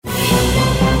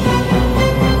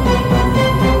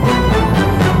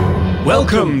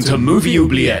Welcome to Movie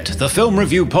Oubliette, the film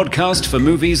review podcast for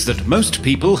movies that most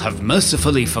people have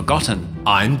mercifully forgotten.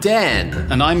 I'm Dan.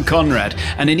 And I'm Conrad,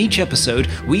 and in each episode,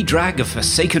 we drag a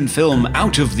forsaken film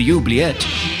out of the oubliette,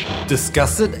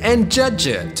 discuss it and judge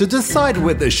it to decide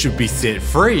whether it should be set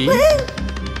free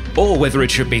or whether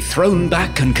it should be thrown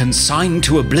back and consigned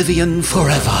to oblivion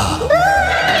forever.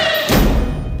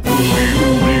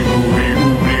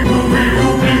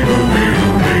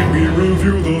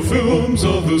 Films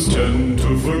others tend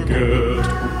to forget.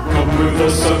 Come with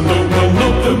us and open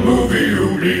up the Movie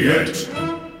Oubliette.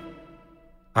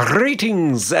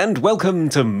 Greetings and welcome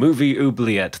to Movie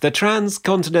Oubliette, the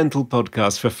transcontinental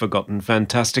podcast for forgotten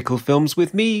fantastical films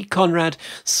with me, Conrad,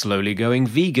 slowly going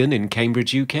vegan in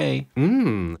Cambridge, UK.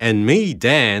 And me,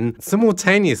 Dan,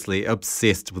 simultaneously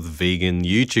obsessed with vegan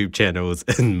YouTube channels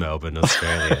in Melbourne,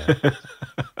 Australia.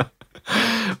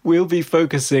 We'll be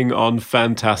focusing on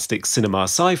fantastic cinema,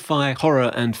 sci-fi,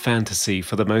 horror and fantasy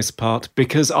for the most part,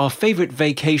 because our favourite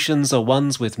vacations are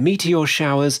ones with meteor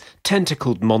showers,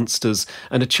 tentacled monsters,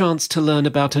 and a chance to learn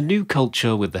about a new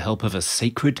culture with the help of a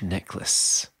sacred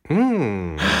necklace.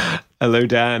 Hello,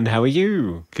 Dan. How are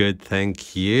you? Good,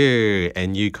 thank you.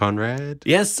 And you, Conrad?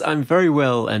 Yes, I'm very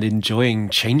well and enjoying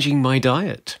changing my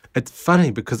diet. It's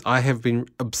funny because I have been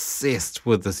obsessed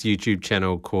with this YouTube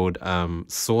channel called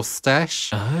Sauce Stash.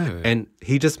 Oh. And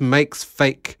he just makes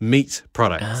fake meat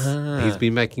products. He's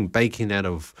been making bacon out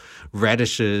of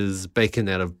radishes, bacon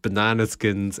out of banana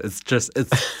skins. It's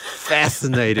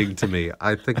fascinating to me.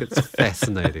 I think it's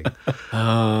fascinating.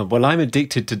 Well, I'm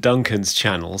addicted to Duncan's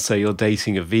channel, So You're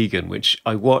Dating a Vegan, which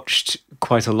I watched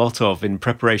quite a lot of in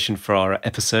preparation for our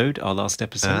last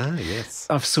episode. Yes.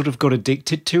 I've sort of got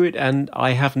addicted to it, and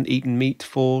I haven't eaten meat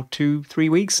for 2-3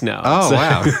 weeks now. Oh,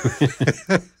 wow.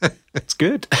 It's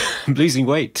good. I'm losing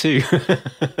weight too.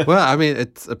 Well, I mean,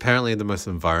 it's apparently the most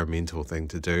environmental thing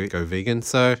to do, go vegan.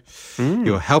 So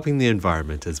you're helping the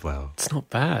environment as well. It's not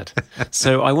bad.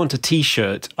 So I want a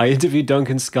T-shirt. I interviewed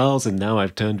Duncan Scarles and now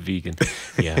I've turned vegan.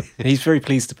 Yeah. He's very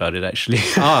pleased about it, actually.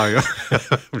 Oh,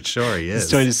 I'm sure he is.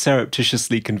 He's trying to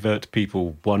surreptitiously convert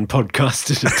people one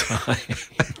podcast at a time.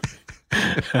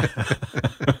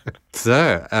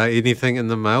 So, anything in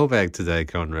the mailbag today,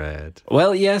 Conrad?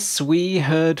 Well, yes, we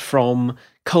heard from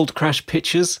Cold Crash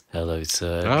Pictures. Hello,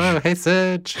 Serge. Oh, hey,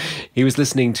 Serge. He was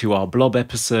listening to our Blob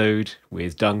episode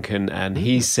with Duncan, and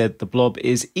he said The Blob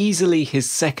is easily his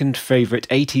second favourite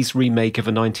 80s remake of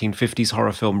a 1950s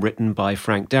horror film written by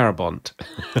Frank Darabont.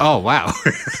 Oh, wow.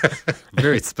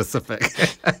 Very specific.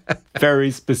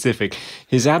 Very specific.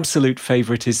 His absolute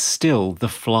favourite is still The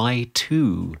Fly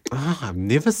 2. Oh, I've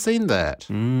never seen that.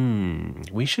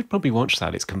 We should probably watch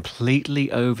that. It's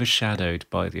completely overshadowed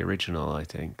by the original, I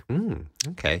think.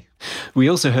 Okay. We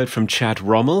also heard from Chad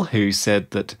Rommel, who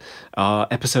said that our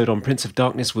episode on Prince of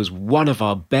Darkness was one of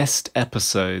our best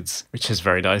episodes, which is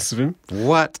very nice of him.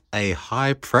 What a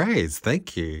high praise.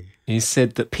 Thank you. He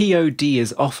said that POD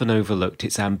is often overlooked.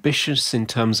 It's ambitious in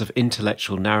terms of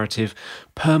intellectual narrative,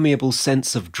 permeable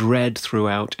sense of dread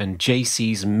throughout, and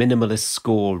JC's minimalist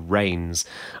score reigns.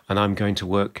 And I'm going to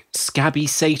work Scabby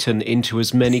Satan into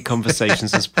as many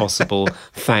conversations as possible.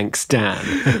 Thanks, Dan.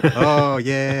 Oh,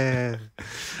 yeah.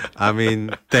 I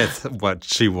mean, that's what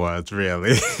she was,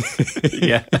 really.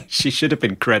 Yeah, she should have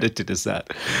been credited as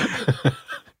that.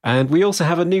 And we also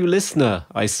have a new listener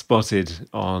I spotted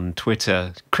on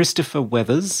Twitter, Christopher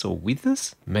Weathers, or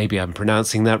Withers? Maybe I'm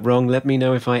pronouncing that wrong. Let me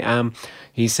know if I am.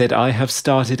 He said, I have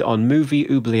started on Movie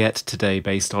Oubliette today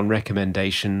based on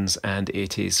recommendations, and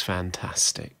it is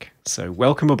fantastic. So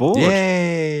welcome aboard.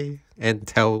 Yay! And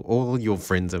tell all your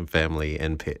friends and family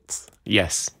and pets.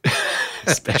 Yes,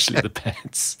 especially the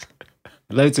pets.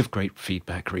 Loads of great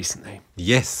feedback recently.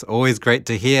 Yes, always great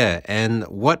to hear. And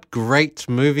what great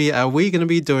movie are we going to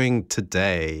be doing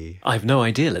today? I've no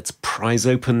idea. Let's prise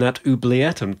open that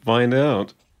oubliette and find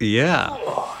out. Yeah.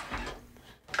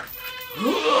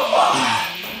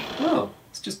 Oh,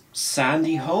 it's just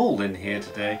sandy hole in here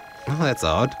today. Oh, that's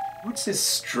odd. What's this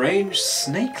strange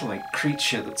snake-like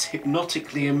creature that's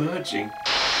hypnotically emerging?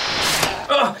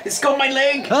 Oh, it's got my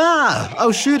leg! Ah,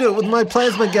 I'll shoot it with my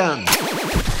plasma gun.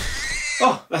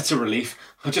 Oh, that's a relief.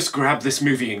 I'll just grab this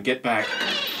movie and get back.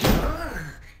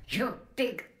 You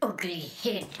big ugly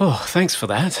head. Oh, thanks for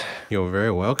that. You're very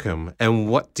welcome. And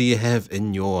what do you have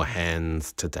in your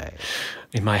hands today?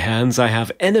 In my hands, I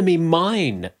have Enemy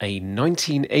Mine, a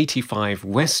 1985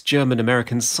 West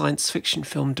German-American science fiction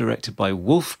film directed by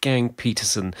Wolfgang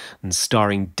Peterson and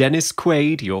starring Dennis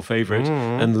Quaid, your favourite,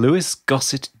 and Louis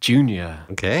Gossett Jr.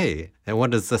 Okay. And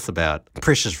what is this about?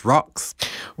 Precious rocks?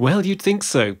 Well, you'd think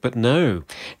so, but no.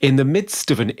 In the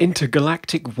midst of an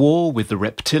intergalactic war with the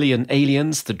reptilian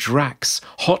aliens, the Drax,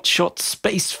 hotshot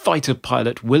space fighter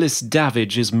pilot Willis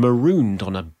Davidge is marooned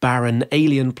on a barren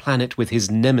alien planet with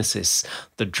his nemesis,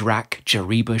 the Drak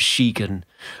Jariba Shigan.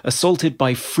 Assaulted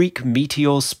by freak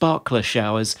meteor sparkler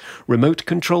showers,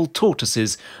 remote-controlled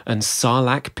tortoises, and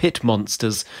Sarlacc pit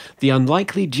monsters, the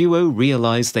unlikely duo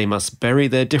realise they must bury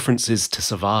their differences to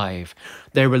survive.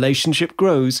 Their relationship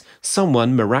grows,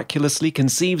 someone miraculously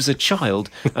conceives a child,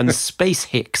 and space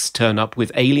hicks turn up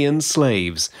with alien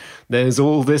slaves. There's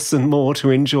all this and more to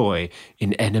enjoy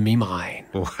in Enemy Mine.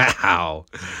 Wow.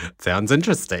 Sounds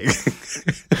interesting.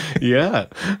 Yeah,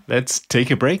 let's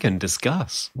take a break and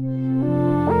discuss.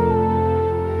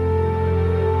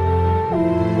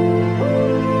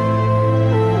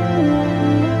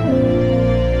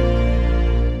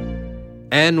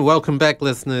 And welcome back,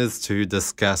 listeners, to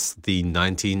discuss the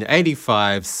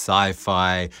 1985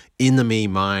 sci-fi Enemy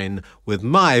Mine with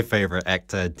my favorite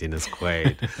actor, Dennis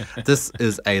Quaid. This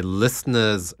is a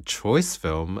listener's choice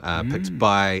film picked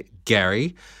by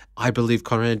Gary. I believe,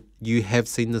 Conrad, you have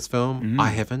seen this film. I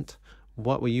haven't.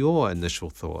 What were your initial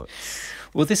thoughts?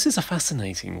 Well, this is a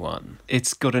fascinating one.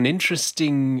 It's got an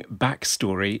interesting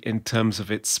backstory in terms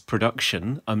of its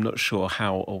production. I'm not sure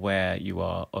how aware you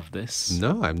are of this.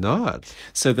 No, I'm not.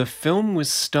 So the film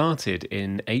was started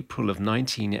in April of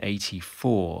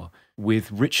 1984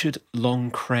 with Richard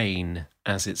Long Crane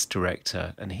as its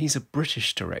director, and he's a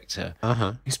British director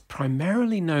who's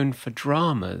primarily known for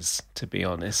dramas, to be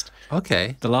honest.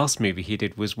 Okay. The last movie he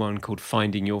did was one called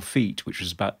Finding Your Feet, which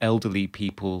was about elderly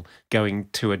people going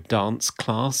to a dance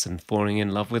class and falling in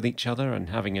love with each other and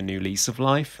having a new lease of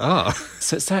life. Oh.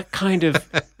 So it's that kind of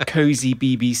cozy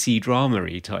BBC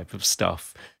drama-y type of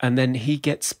stuff. And then he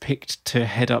gets picked to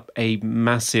head up a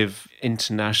massive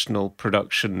international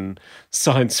production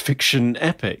science fiction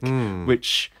epic,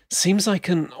 which seems like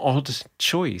an odd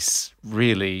choice,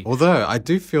 really. Although I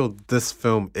do feel this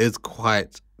film is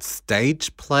quite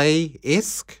stage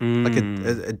play-esque. Like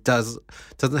it doesn't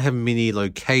have many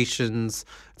locations.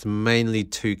 It's mainly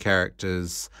two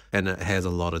characters and it has a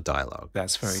lot of dialogue.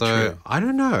 That's very so, true. I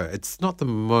don't know. It's not the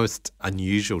most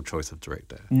unusual choice of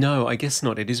director. No, I guess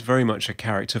not. It is very much a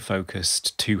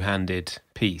character-focused, two-handed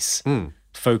piece.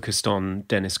 Focused on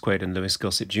Dennis Quaid and Louis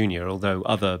Gossett Jr., although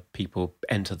other people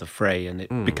enter the fray and it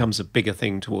becomes a bigger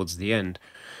thing towards the end.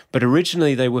 But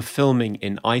originally they were filming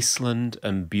in Iceland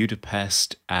and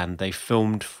Budapest, and they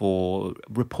filmed for,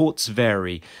 reports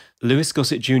vary. Louis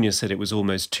Gossett Jr. said it was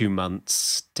almost 2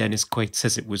 months. Dennis Quaid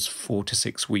says it was 4 to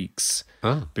 6 weeks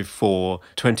before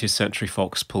 20th Century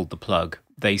Fox pulled the plug.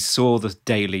 They saw the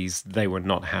dailies, they were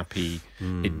not happy.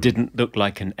 It didn't look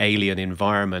like an alien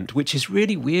environment, which is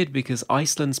really weird because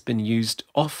Iceland's been used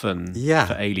often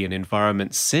for alien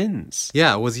environments since.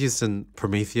 Yeah, it was used in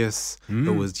Prometheus.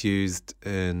 It was used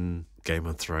in Game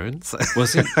of Thrones.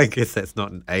 Was it? I guess that's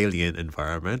not an alien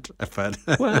environment, but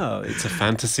Well, it's a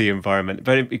fantasy environment.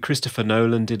 But Christopher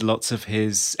Nolan did lots of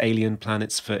his alien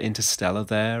planets for Interstellar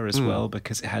there as well,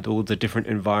 because it had all the different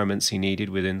environments he needed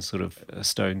within sort of a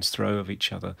stone's throw of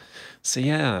each other. So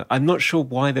yeah, I'm not sure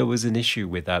why there was an issue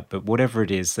with that, but whatever it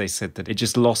is, they said that it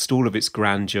just lost all of its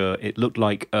grandeur. It looked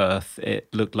like Earth.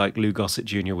 It looked like Lou Gossett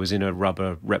Jr. was in a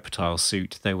rubber reptile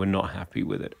suit. They were not happy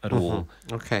with it at all.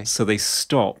 Okay. So they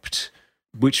stopped,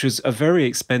 which was a very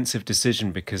expensive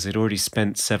decision because they'd already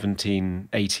spent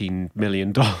 $18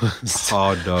 million.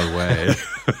 Oh, no way.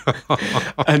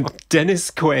 And Dennis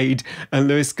Quaid and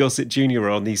Louis Gossett Jr. are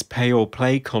on these pay or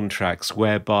play contracts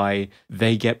whereby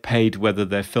they get paid whether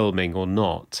they're filming or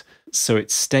not. So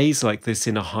it stays like this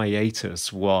in a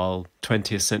hiatus while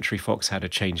 20th Century Fox had a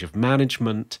change of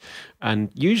management.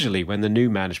 And usually when the new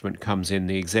management comes in,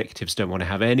 the executives don't want to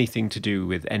have anything to do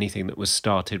with anything that was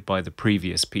started by the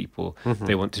previous people.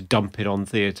 They want to dump it on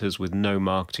theatres with no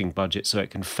marketing budget so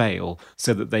it can fail,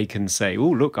 so that they can say, oh,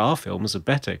 look, our films are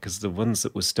better because the ones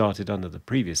that were started under the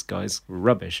previous guys were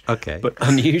rubbish. Okay. But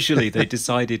unusually, they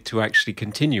decided to actually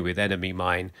continue with Enemy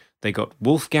Mine. They got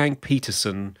Wolfgang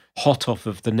Petersen, hot off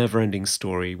of The Neverending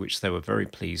Story, which they were very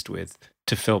pleased with,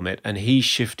 to film it. And he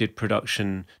shifted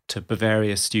production to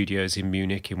Bavaria Studios in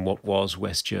Munich, in what was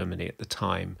West Germany at the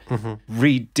time.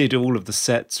 Redid all of the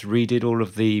sets, redid all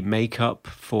of the makeup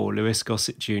for Louis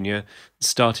Gossett Jr.,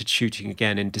 started shooting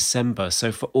again in December.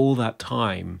 So for all that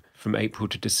time, from April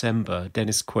to December,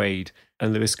 Dennis Quaid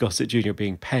and Louis Gossett Jr.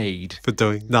 being paid For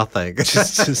doing nothing.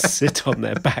 just to sit on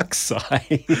their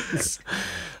backsides.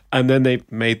 And then they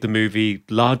made the movie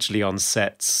largely on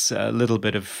sets, a little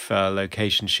bit of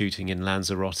location shooting in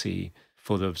Lanzarote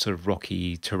for the sort of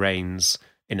rocky terrains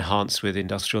enhanced with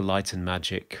industrial light and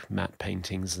magic, matte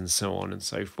paintings, and so on and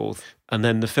so forth. And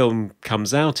then the film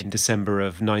comes out in December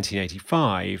of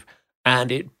 1985.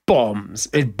 And it bombs.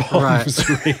 It bombs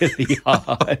really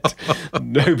hard.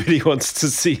 Nobody wants to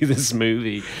see this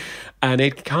movie. And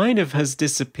it kind of has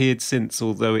disappeared since,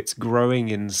 although it's growing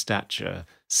in stature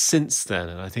since then.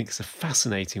 And I think it's a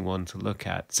fascinating one to look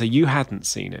at. So you hadn't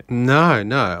seen it?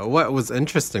 No. What was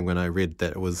interesting when I read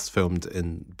that it was filmed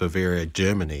in Bavaria,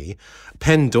 Germany,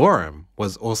 Pandorum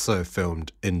was also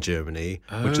filmed in Germany,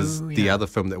 which is the other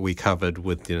film that we covered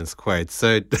with Dennis Quaid.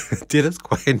 So Dennis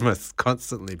Quaid must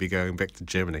constantly be going back to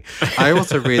Germany. I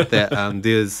also read that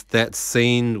there's that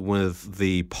scene with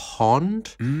the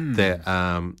pond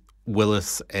that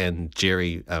Willis and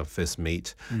Jerry first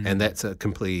meet, and that's a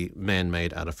completely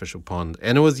man-made artificial pond.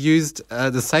 And it was used,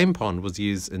 the same pond was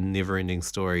used in Neverending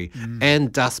Story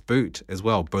and Das Boot as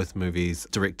well, both movies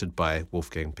directed by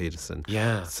Wolfgang Petersen.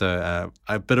 Yeah. So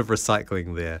a bit of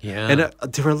recycling there. Yeah. And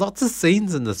there were lots of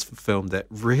scenes in this film that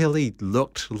really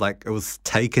looked like it was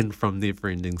taken from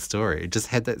Neverending Story. It just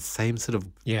had that same sort of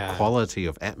quality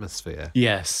of atmosphere.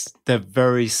 Yes, they're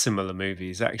very similar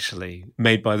movies, actually,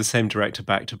 made by the same director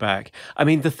back to back. I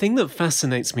mean, the thing that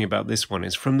fascinates me about this one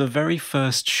is from the very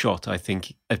first shot, I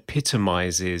think,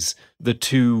 epitomizes the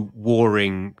two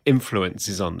warring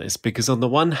influences on this. Because on the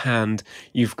one hand,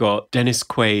 you've got Dennis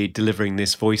Quaid delivering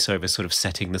this voiceover, sort of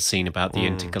setting the scene about the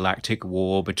intergalactic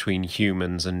war between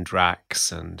humans and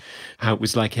Drax, and how it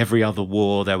was like every other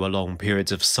war, there were long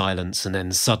periods of silence, and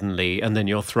then suddenly, and then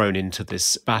you're thrown into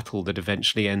this battle that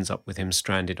eventually ends up with him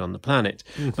stranded on the planet.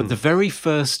 But the very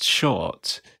first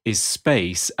shot is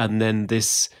space, and then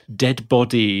this dead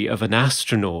body of an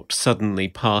astronaut suddenly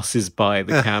passes by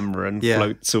the camera and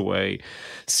floats away.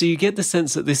 So you get the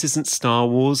sense that this isn't Star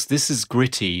Wars. This is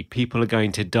gritty. People are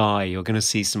going to die. You're going to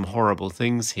see some horrible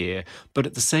things here. But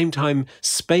at the same time,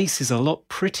 space is a lot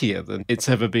prettier than it's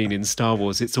ever been in Star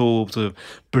Wars. It's all sort of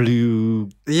blue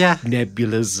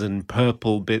nebulas and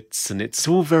purple bits, and it's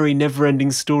all very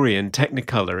Neverending Story and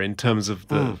Technicolor in terms of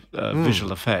the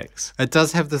visual effects. It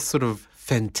does have this sort of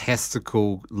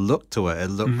fantastical look to it. It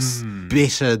looks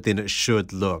better than it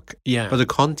should look. Yeah. But the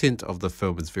content of the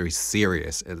film is very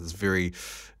serious. It is very,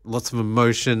 lots of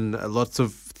emotion, lots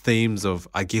of themes of,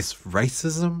 I guess,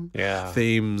 racism. Yeah.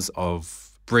 Themes of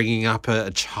bringing up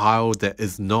a child that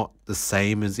is not the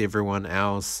same as everyone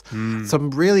else.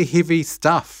 Some really heavy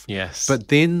stuff. Yes. But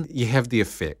then you have the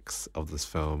effects of this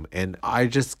film, and I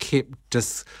just kept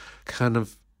just kind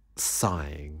of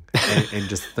sighing and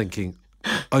just thinking,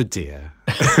 oh dear.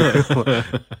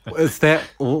 Is that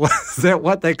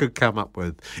what they could come up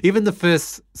with? Even the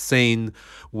first scene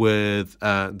with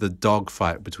the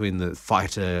dogfight between the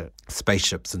fighter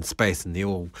spaceships in space, and they're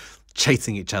all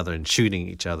chasing each other and shooting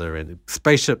each other, and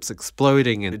spaceships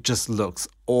exploding, and it just looks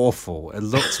awful. It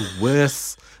looks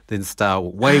worse than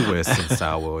way worse than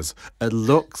Star Wars. It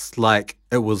looks like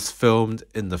it was filmed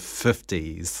in the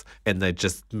 50s and they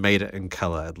just made it in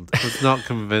color. It was not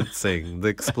convincing. The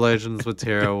explosions were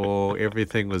terrible.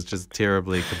 Everything was just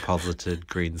terribly composited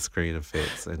green screen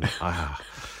effects. And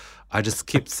I just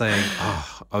kept saying,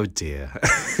 oh dear.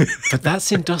 But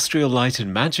that's Industrial Light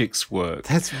and Magic's work.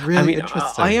 That's really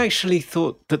interesting. I actually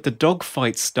thought that the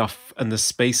dogfight stuff and the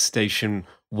space station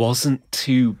wasn't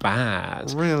too bad.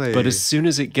 Really? But as soon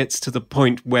as it gets to the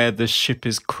point where the ship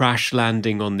is crash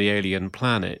landing on the alien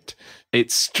planet,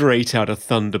 it's straight out of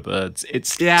Thunderbirds.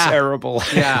 It's terrible.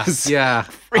 It's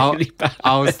really bad.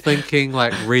 I was thinking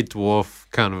like Red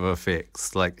Dwarf kind of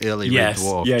effects, like early Red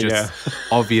Dwarf.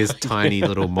 Obvious tiny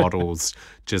little models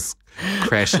just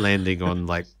crash landing on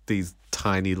like these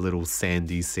tiny little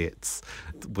sandy sets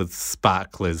with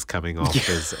sparklers coming off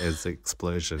as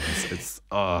explosions. It's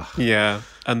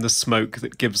and the smoke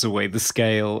that gives away the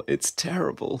scale. It's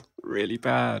terrible, really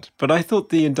bad. But I thought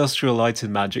the Industrial Light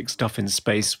and Magic stuff in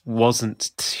space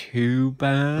wasn't too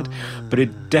bad, but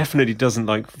it definitely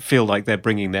doesn't feel like they're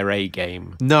bringing their A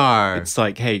game. No, it's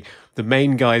like, hey, the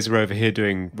main guys are over here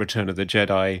doing Return of the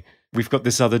Jedi. We've got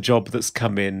this other job that's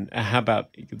come in. How about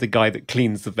the guy that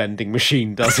cleans the vending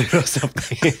machine does it or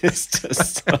something? It's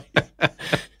just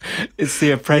it's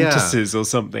the apprentices or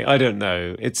something. I don't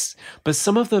know. But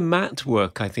some of the matte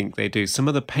work I think they do, some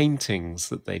of the paintings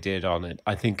that they did on it,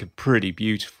 I think are pretty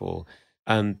beautiful.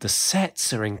 And the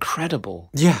sets are incredible.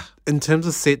 Yeah. In terms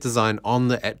of set design on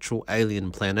the actual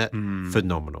alien planet,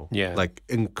 phenomenal. Yeah. Like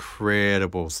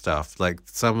incredible stuff. Like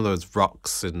some of those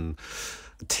rocks and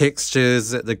textures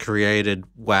that they created,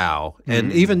 wow.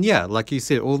 And even, like you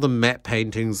said, all the matte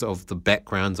paintings of the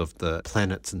backgrounds of the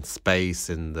planets in space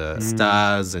and the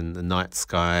stars and the night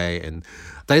sky, and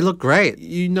they look great.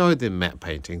 You know they're matte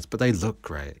paintings, but they look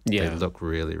great. Yeah. They look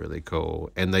really, really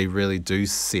cool. And they really do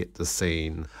set the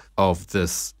scene of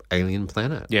this alien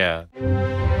planet. Yeah.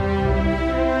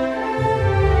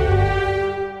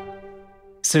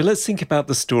 So let's think about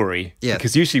the story. Yeah.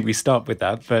 Because usually we start with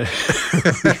that, but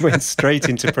we went straight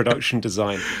into production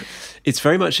design. It's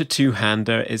very much a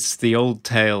two-hander. It's the old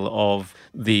tale of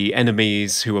the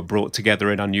enemies who are brought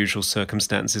together in unusual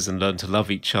circumstances and learn to love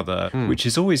each other, which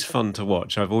is always fun to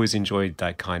watch. I've always enjoyed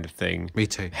that kind of thing. Me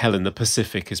too. Hell in the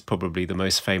Pacific is probably the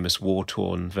most famous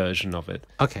war-torn version of it.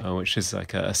 Okay. Which is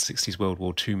like a 60s World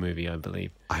War II movie, I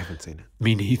believe. I haven't seen it.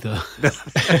 Me neither.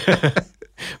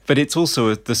 But it's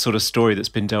also the sort of story that's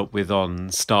been dealt with on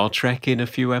Star Trek in a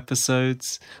few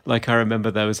episodes. Like I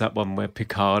remember there was that one where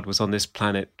Picard was on this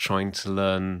planet trying to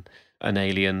learn an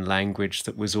alien language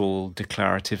that was all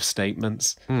declarative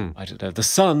statements. I don't know, the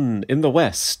sun in the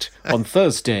west on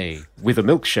Thursday with a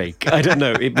milkshake. I don't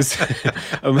know. It was,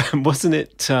 wasn't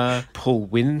it Paul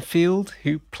Winfield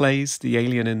who plays the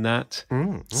alien in that?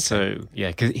 Okay. So, yeah,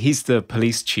 because he's the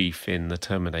police chief in The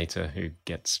Terminator who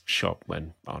gets shot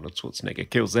when Arnold Schwarzenegger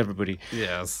kills everybody.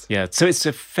 Yes. Yeah, so it's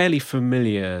a fairly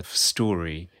familiar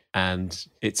story. And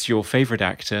it's your favourite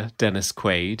actor, Dennis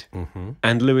Quaid,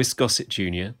 and Louis Gossett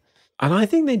Jr., and I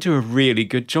think they do a really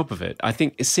good job of it. I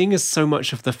think seeing as so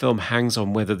much of the film hangs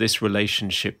on whether this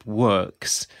relationship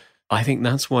works, I think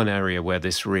that's one area where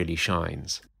this really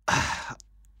shines.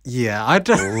 Yeah, I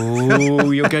don't.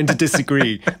 Oh, you're going to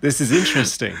disagree. This is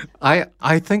interesting.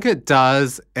 I think it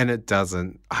does and it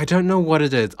doesn't. I don't know what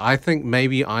it is. I think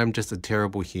maybe I'm just a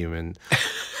terrible human,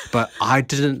 but I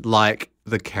didn't like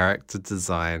the character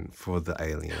design for the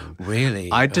alien.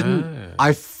 Really? I didn't.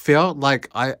 I felt like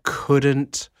I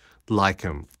couldn't like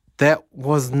him. That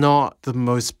was not the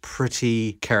most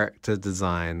pretty character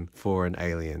design for an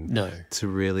alien. No. To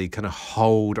really kind of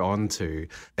hold on to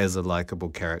as a likable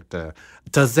character.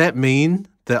 Does that mean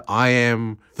that I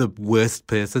am the worst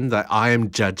person, that I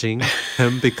am judging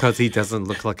him because he doesn't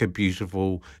look like a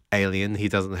beautiful alien? He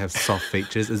doesn't have soft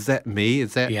features. Is that me?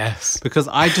 Is that... Yes. Because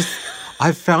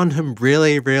I found him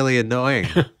really, really annoying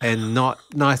and not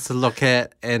nice to look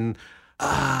at, and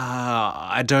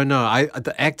I don't know.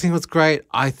 The acting was great.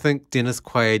 I think Dennis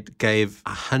Quaid gave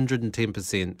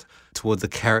 110% towards the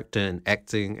character and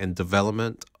acting and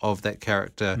development of that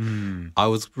character. I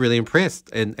was really impressed.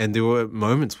 And there were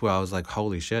moments where I was like,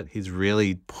 holy shit, he's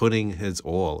really putting his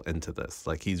all into this.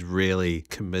 Like, he's really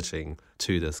committing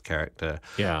to this character.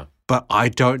 Yeah. But I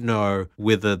don't know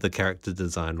whether the character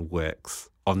design works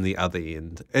on the other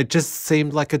end. It just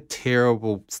seemed like a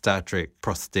terrible Star Trek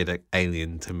prosthetic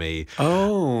alien to me.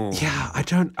 Oh. Yeah, I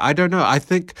don't know. I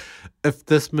think if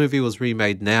this movie was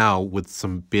remade now with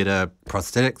some better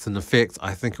prosthetics and effects,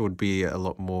 I think it would be a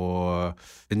lot more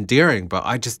endearing, but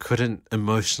I just couldn't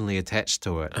emotionally attach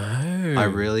to it. Oh. I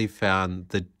really found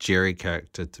the Jerry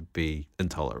character to be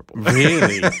intolerable.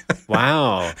 Really?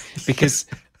 Wow. Because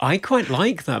I quite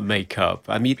like that makeup.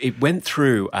 I mean, it went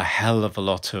through a hell of a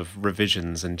lot of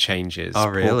revisions and changes. Oh,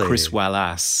 really? Poor Chris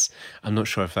Wallace. I'm not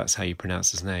sure if that's how you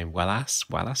pronounce his name.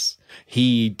 Wallace?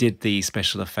 He did the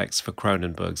special effects for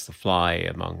Cronenberg's The Fly,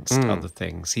 amongst other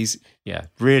things. He's,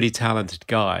 really talented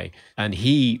guy. And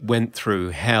he went through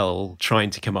hell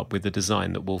trying to come up with a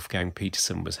design that Wolfgang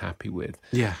Peterson was happy with.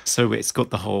 Yeah. So it's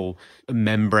got the whole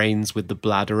membranes with the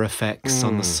bladder effects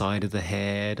on the side of the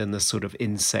head and the sort of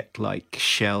insect-like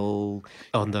shell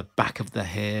on the back of the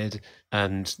head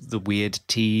and the weird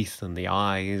teeth and the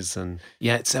eyes. And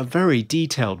it's a very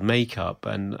detailed makeup.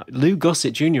 And Lou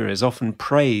Gossett Jr. is often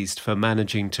praised for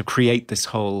managing to create this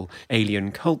whole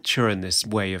alien culture and this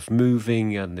way of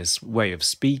moving and this way of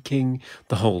speaking,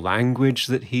 the whole language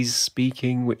that he's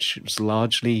speaking, which was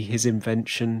largely his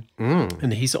invention.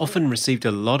 And he's often received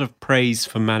a lot of praise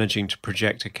for managing to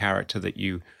project a character that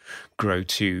you grow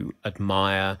to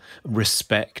admire,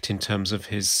 respect in terms of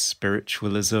his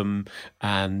spiritualism,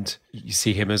 and you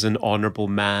see him as an honorable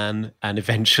man and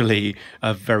eventually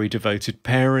a very devoted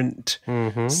parent.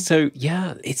 So,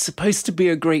 it's supposed to be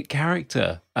a great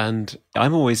character. And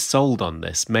I'm always sold on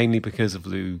this, mainly because of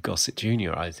Lou Gossett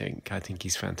Jr., I think. I think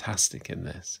he's fantastic in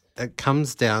this. It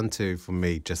comes down to, for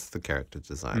me, just the character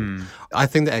design. I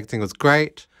think the acting was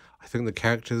great. I think the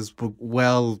characters were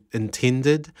well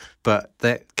intended, but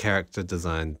that character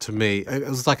design, to me, it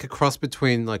was like a cross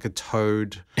between like a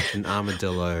toad, an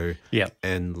armadillo,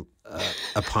 and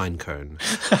a pine cone.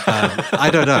 I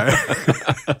don't know.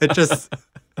 It just,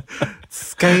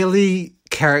 scaly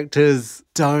characters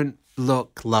don't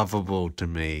look lovable to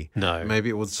me. No. Maybe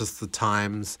it was just the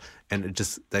times and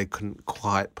they couldn't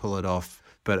quite pull it off.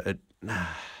 But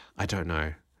I don't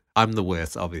know. I'm the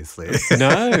worst, obviously.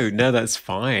 No, that's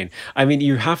fine. I mean,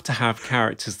 you have to have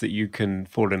characters that you can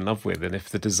fall in love with, and if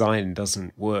the design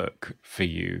doesn't work for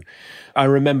you. I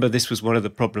remember this was one of the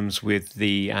problems with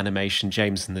the animation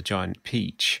James and the Giant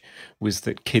Peach, was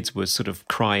that kids were sort of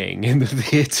crying in the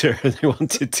theatre and they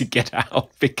wanted to get out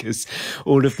because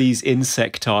all of these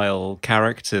insectile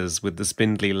characters with the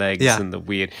spindly legs and the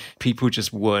weird, people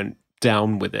just weren't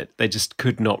down with it. They just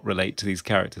could not relate to these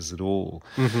characters at all.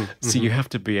 So you have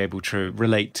to be able to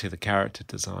relate to the character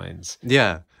designs.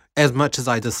 Yeah. As much as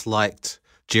I disliked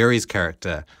Jerry's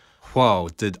character, whoa,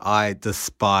 did I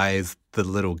despise the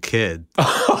little kid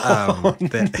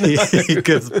that he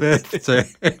gives birth to.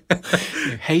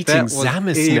 You're hating That was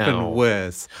Zamis even now.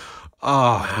 worse.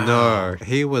 Oh, no.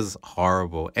 He was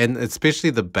horrible. And especially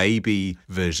the baby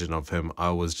version of him, I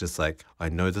was just like, I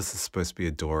know this is supposed to be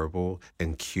adorable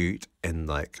and cute and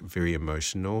like very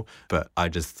emotional, but I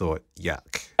just thought,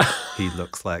 yuck. He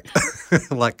looks like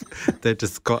like they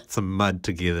just got some mud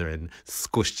together and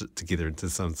squished it together into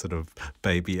some sort of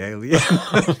baby alien.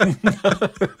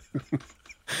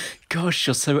 Gosh,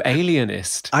 you're so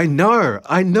alienist. I know.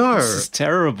 This is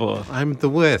terrible. I'm the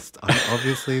worst. I'm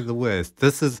obviously the worst.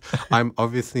 I'm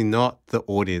obviously not the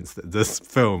audience that this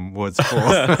film was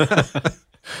for.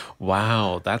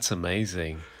 Wow, that's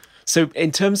amazing. So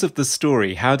in terms of the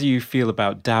story, how do you feel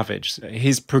about Davidge?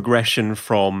 His progression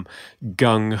from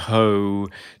gung-ho,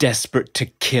 desperate to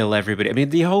kill everybody. I mean,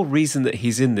 the whole reason that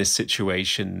he's in this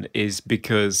situation is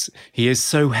because he is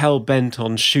so hell-bent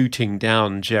on shooting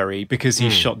down Jerry because he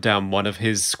shot down one of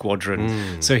his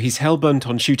squadron. So he's hell-bent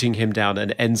on shooting him down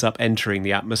and ends up entering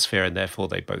the atmosphere, and therefore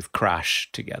they both crash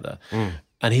together.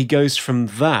 And he goes from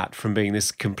being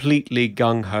this completely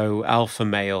gung-ho, alpha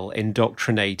male,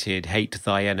 indoctrinated, hate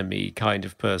thy enemy kind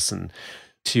of person,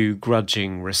 to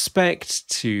grudging respect,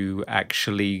 to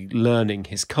actually learning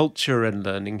his culture and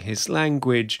learning his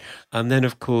language. And then,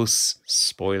 of course,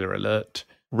 spoiler alert,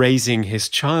 raising his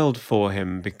child for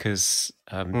him because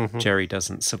Jerry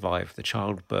doesn't survive the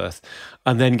childbirth,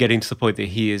 and then getting to the point that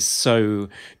he is so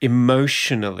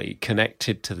emotionally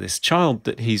connected to this child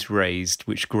that he's raised,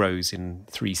 which grows in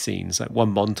 3 scenes, like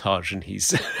one montage, and he's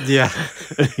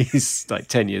he's like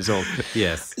 10 years old.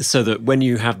 Yes. So that when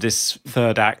you have this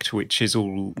third act, which is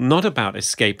all not about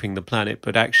escaping the planet,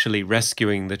 but actually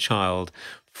rescuing the child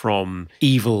from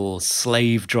evil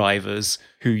slave drivers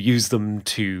who use them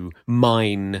to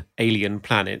mine alien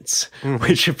planets,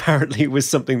 which apparently was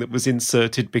something that was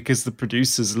inserted because the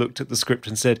producers looked at the script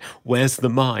and said, where's the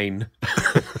mine?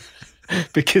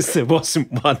 Because there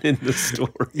wasn't one in the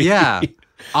story. Yeah.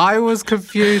 I was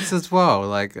confused as well.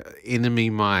 Like, Enemy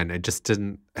Mine. It just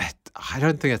didn't. I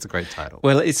don't think it's a great title.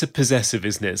 Well, it's a possessive,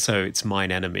 isn't it? So it's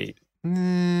mine enemy.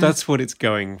 That's what it's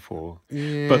going for.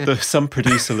 Yeah. But some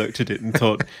producer looked at it and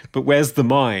thought, but where's the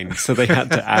mine? So they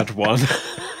had to add one.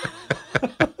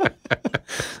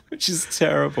 Which is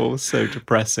terrible, so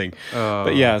depressing.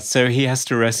 But yeah, so he has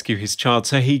to rescue his child.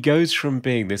 So he goes from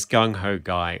being this gung-ho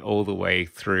guy all the way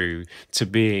through to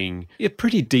being a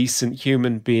pretty decent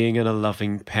human being and a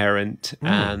loving parent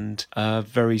and a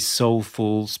very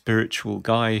soulful, spiritual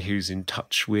guy who's in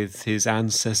touch with his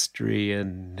ancestry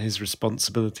and his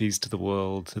responsibilities to the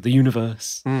world, to the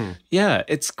universe. Yeah,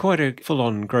 it's quite a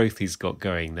full-on growth he's got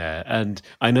going there. And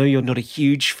I know you're not a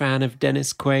huge fan of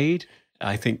Dennis Quaid.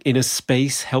 I think Inner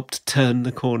Space helped turn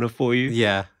the corner for you.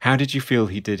 Yeah. How did you feel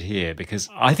he did here? Because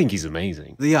I think he's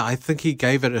amazing. Yeah, I think he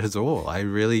gave it his all. I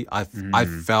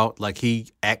felt like he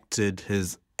acted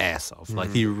his ass off.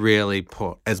 Like, he really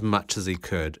put as much as he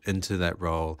could into that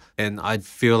role. And I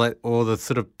feel like all the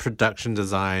sort of production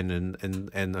design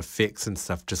and effects and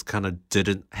stuff just kind of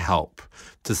didn't help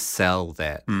to sell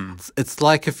that. It's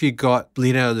like if you got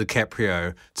Leonardo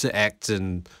DiCaprio to act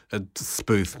in a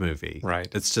spoof movie. Right.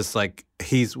 It's just like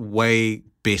he's way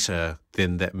better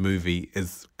than that movie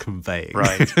is conveying.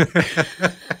 Right.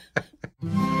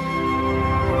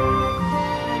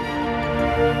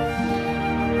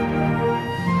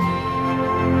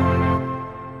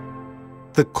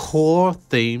 The core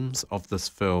themes of this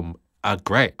film are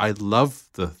great. I love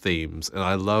the themes and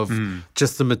I love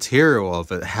just the material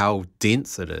of it, how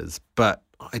dense it is, but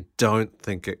I don't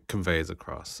think it conveys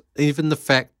across. Even the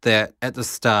fact that at the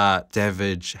start,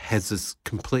 Davidge has this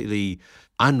completely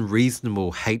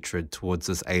unreasonable hatred towards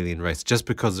this alien race just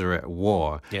because they're at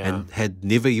war and had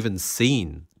never even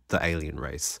seen the alien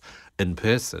race in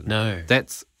person. No.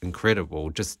 That's incredible.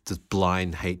 Just this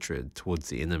blind hatred towards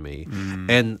the enemy.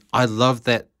 And I love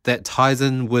that ties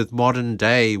in with modern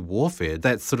day warfare,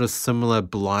 that sort of similar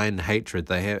blind hatred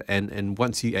they have. And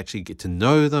once you actually get to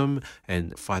know them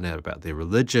and find out about their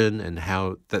religion and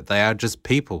how that they are just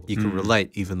people, you can relate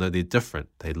even though they're different.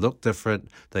 They look different,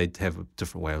 they have a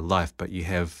different way of life, but you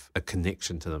have a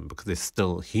connection to them because they're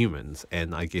still humans.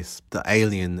 And I guess the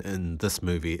alien in this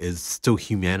movie is still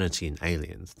humanity in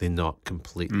aliens. They're not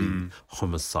completely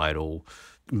homicidal,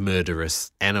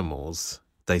 murderous animals.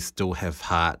 They still have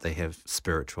heart, they have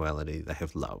spirituality, they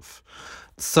have love.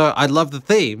 So I love the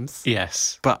themes,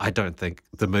 Yes. but I don't think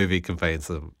the movie conveys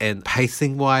them. And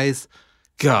pacing-wise,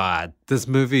 God, this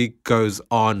movie goes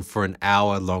on for an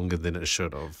hour longer than it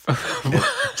should have. It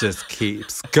just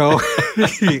keeps going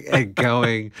and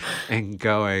going and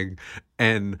going.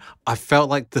 And I felt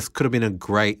like this could have been a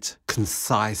great,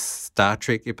 concise Star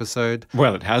Trek episode.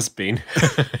 Well, it has been.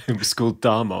 It was called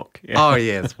Darmok. Yeah. Oh,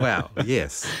 yes. Wow.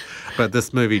 Yes. But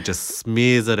this movie just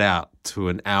smears it out to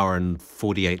an hour and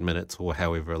 48 minutes or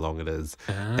however long it is.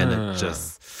 And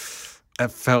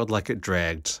it felt like it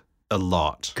dragged a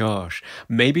lot. Gosh,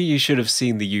 maybe you should have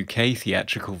seen the UK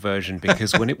theatrical version,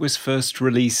 because when it was first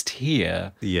released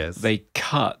here, Yes. they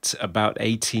cut about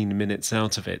 18 minutes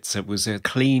out of it. So it was a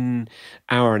clean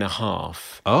hour and a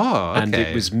half. Oh, okay. And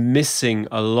it was missing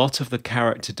a lot of the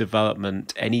character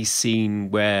development. Any scene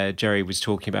where Jerry was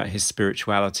talking about his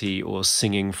spirituality or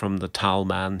singing from the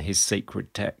Talman, his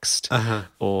sacred text,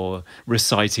 or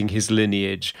reciting his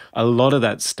lineage, a lot of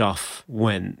that stuff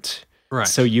went. Right.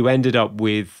 So you ended up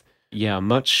with,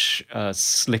 much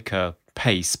slicker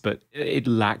pace, but it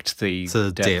lacked the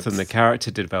depth and the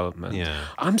character development. Yeah.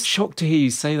 I'm shocked to hear you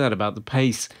say that about the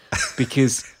pace,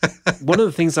 because one of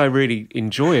the things I really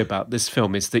enjoy about this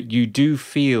film is that you do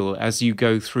feel as you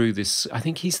go through this, I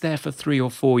think he's there for 3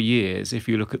 or 4 years if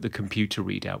you look at the computer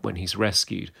readout when he's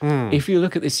rescued. If you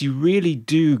look at this, you really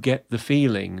do get the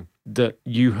feeling that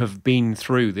you have been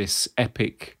through this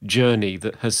epic journey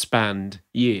that has spanned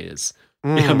years.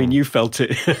 I mean, you felt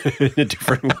it in a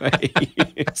different way.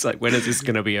 It's like, when is this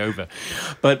going to be over?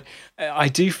 But I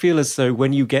do feel as though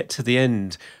when you get to the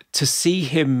end, to see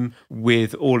him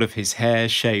with all of his hair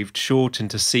shaved short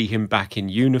and to see him back in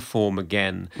uniform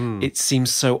again, it seems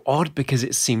so odd because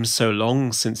it seems so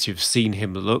long since you've seen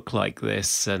him look like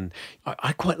this. And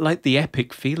I quite like the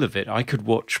epic feel of it. I could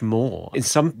watch more. In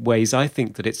some ways, I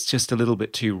think that it's just a little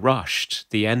bit too rushed,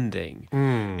 the ending.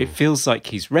 It feels like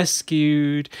he's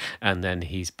rescued and then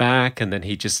he's back, and then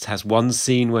he just has one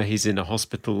scene where he's in a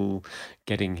hospital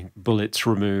getting bullets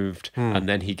removed, and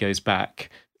then he goes back.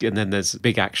 And then there's a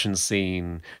big action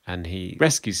scene and he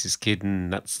rescues his kid,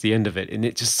 and that's the end of it. And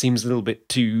it just seems a little bit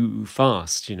too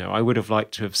fast. You know, I would have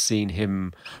liked to have seen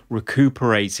him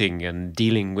recuperating and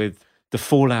dealing with the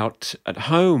fallout at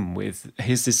home with,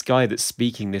 here's this guy that's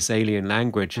speaking this alien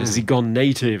language. Has he gone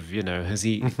native? You know, has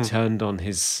he turned on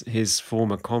his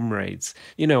former comrades?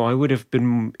 You know, I would have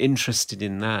been interested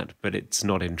in that, but it's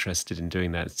not interested in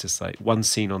doing that. It's just like one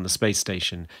scene on the space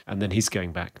station and then he's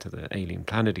going back to the alien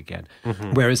planet again.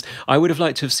 Whereas I would have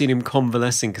liked to have seen him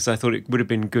convalescing, because I thought it would have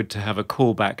been good to have a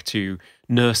callback to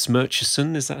Nurse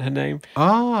Murchison, is that her name?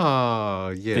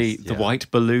 Oh, yes. The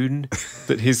white balloon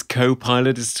that his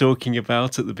co-pilot is talking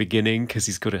about at the beginning, because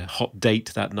he's got a hot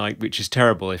date that night, which is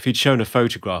terrible. If he'd shown a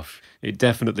photograph, it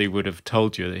definitely would have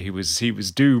told you that he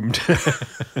was doomed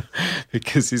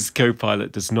because his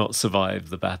co-pilot does not survive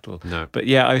the battle. No. But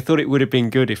yeah, I thought it would have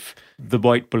been good if the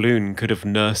white balloon could have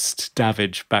nursed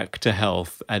Davidge back to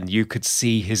health and you could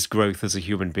see his growth as a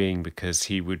human being, because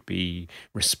he would be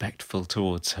respectful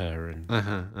towards her. And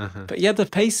But yeah, the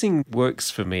pacing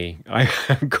works for me.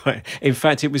 In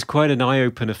fact, it was quite an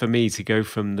eye-opener for me to go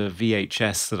from the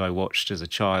VHS that I watched as a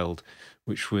child,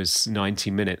 which was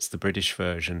 90 minutes, the British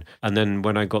version. And then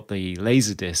when I got the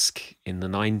Laserdisc in the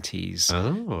 90s...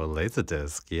 Oh,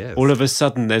 Laserdisc, yes. All of a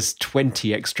sudden, there's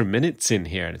 20 extra minutes in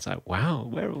here. And it's like, wow,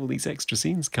 where have all these extra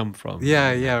scenes come from?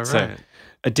 Yeah, right. So,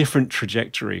 a different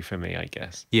trajectory for me, I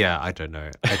guess. Yeah, I don't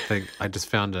know. I think I just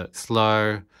found it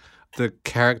slow. The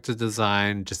character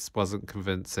design just wasn't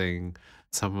convincing.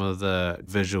 Some of the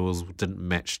visuals didn't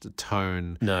match the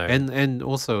tone. No. And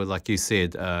also, like you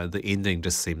said, the ending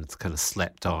just seemed kind of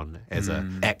slapped on as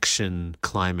an action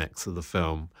climax of the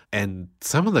film. And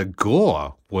some of the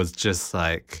gore was just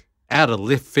like out of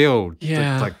left field.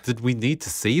 Yeah. Like, did we need to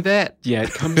see that? Yeah,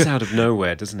 it comes out of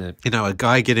nowhere, doesn't it? You know, a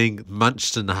guy getting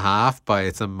munched in half by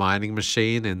some mining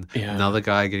machine, and another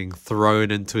guy getting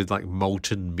thrown into like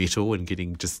molten metal and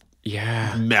getting just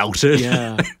melted.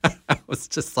 Yeah. It was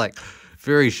just like...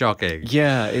 very shocking.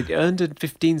 Yeah, it earned a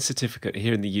 15 certificate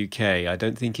here in the UK. I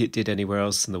don't think it did anywhere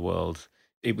else in the world.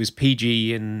 it was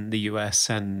PG in the US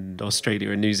and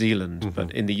Australia and New Zealand,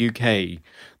 but in the UK,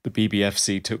 the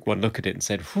BBFC took one look at it and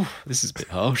said, "Whew, this is a bit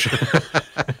harsh."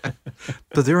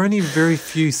 But there are only very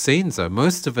few scenes, though.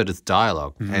 Most of it is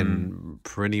dialogue and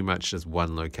pretty much just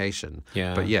one location.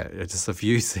 Yeah. But yeah, it's just a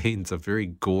few scenes of very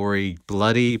gory,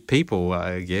 bloody people,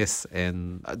 I guess.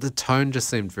 And the tone just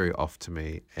seemed very off to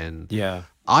me. And Yeah.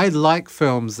 I like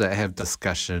films that have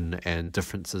discussion and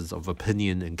differences of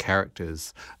opinion and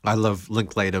characters. I love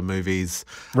Linklater movies,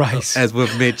 Right. as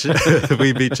we've mentioned.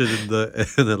 We mentioned in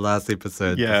the last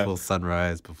episode. Yeah. Before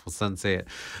sunrise, before sunset,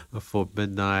 before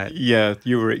midnight. Yeah,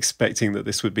 you were expecting that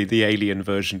this would be the alien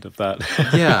version of that.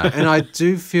 Yeah, and I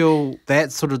do feel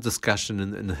that sort of discussion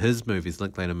in his movies,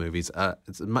 Linklater movies,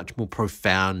 it's much more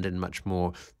profound and much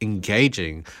more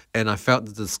engaging. And I felt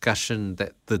the discussion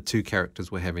that the two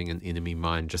characters were having in Enemy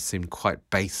Mine just seemed quite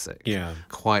basic. Yeah.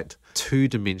 Quite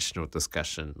two-dimensional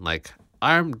discussion. Like,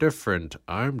 I'm different,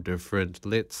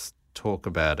 let's talk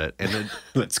about it. And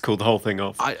Let's call the whole thing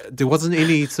off. there wasn't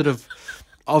any sort of...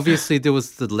 Obviously, there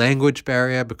was the language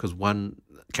barrier because one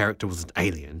character was an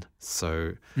alien.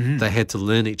 So they had to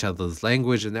learn each other's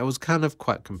language, and that was kind of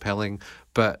quite compelling.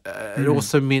 But it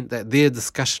also meant that their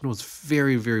discussion was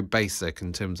very, very basic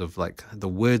in terms of like the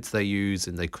words they use,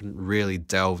 and they couldn't really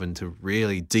delve into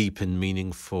really deep and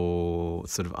meaningful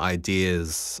sort of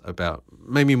ideas about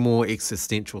maybe more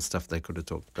existential stuff they could have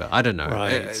talked about. I don't know.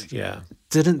 Right, yeah.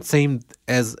 Didn't seem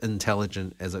as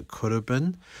intelligent as it could have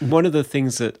been. One of the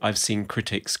things that I've seen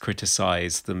critics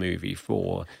criticize the movie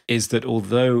for is that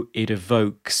although it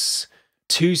evokes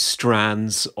two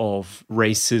strands of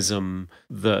racism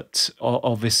that are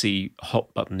obviously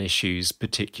hot button issues,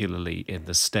 particularly in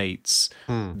the States.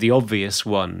 The obvious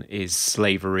one is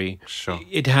slavery. Sure.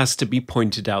 It has to be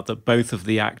pointed out that both of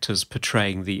the actors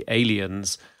portraying the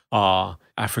aliens are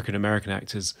African-American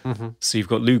actors. So you've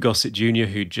got Lou Gossett Jr.,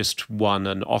 who just won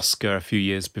an Oscar a few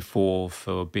years before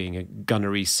for being a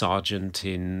gunnery sergeant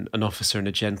in An Officer and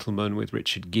a Gentleman with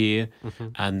Richard Gere.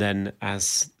 And then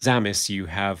as Zamis, you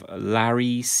have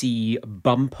Larry C.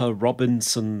 Bumper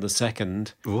Robinson II.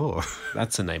 Ooh.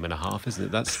 That's a name and a half,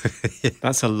 isn't it?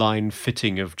 That's a line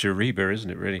fitting of Jariba,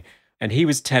 isn't it, really? And he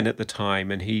was 10 at the time,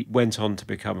 and he went on to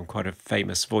become quite a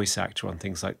famous voice actor on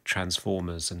things like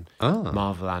Transformers and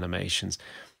Marvel animations.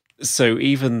 So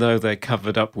even though they're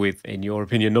covered up with, in your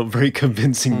opinion, not very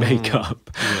convincing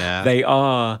makeup, they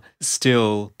are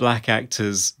still black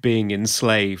actors being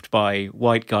enslaved by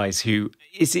white guys who...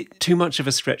 Is it too much of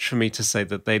a stretch for me to say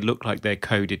that they look like they're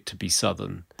coded to be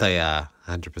Southern? They are,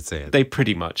 100%. They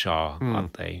pretty much are,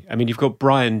 aren't they? I mean, you've got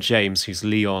Brian James, who's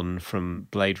Leon from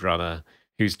Blade Runner,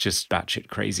 who's just batshit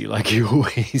crazy like he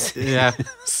always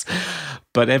is.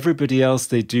 But everybody else,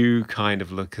 they do kind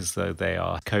of look as though they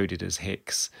are coded as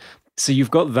Hicks. So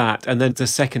you've got that. And then the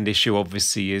second issue,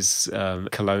 obviously, is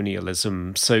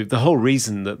colonialism. So the whole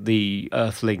reason that the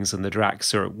Earthlings and the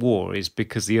Drax are at war is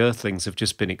because the Earthlings have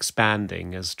just been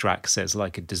expanding, as Drax says,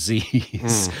 like a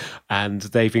disease. And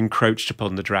they've encroached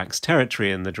upon the Drax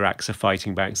territory, and the Drax are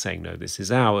fighting back, saying, no, this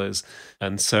is ours.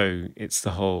 And so it's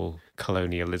the whole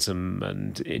colonialism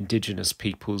and indigenous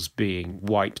peoples being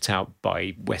wiped out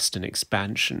by Western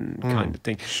expansion kind of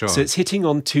thing. Sure. So it's hitting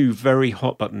on two very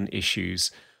hot button issues,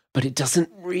 but it doesn't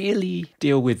really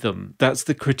deal with them. That's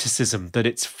the criticism, that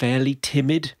it's fairly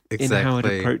timid in how it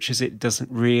approaches it. It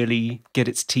doesn't really get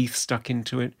its teeth stuck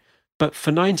into it. But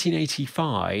for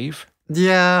 1985,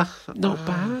 yeah, not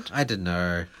bad. I don't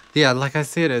know. Yeah, like I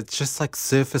said, it's just like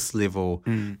surface level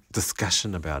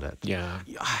discussion about it. Yeah.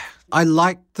 I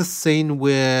liked the scene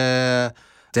where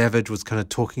David was kind of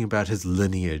talking about his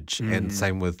lineage, and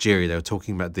same with Jerry. They were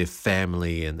talking about their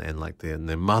family and like their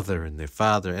mother and their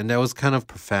father, and that was kind of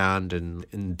profound and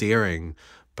endearing.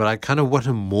 But I kind of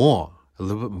wanted more, a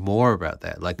little bit more about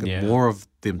that, like more of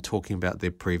them talking about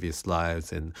their previous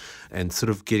lives and sort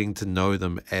of getting to know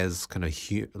them as kind of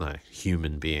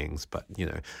human beings, but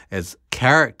as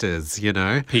characters,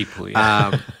 People,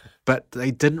 yeah. But they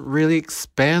didn't really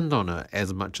expand on it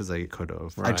as much as they could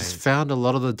have. I just found a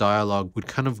lot of the dialogue would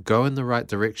kind of go in the right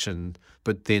direction,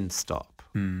 but then stop.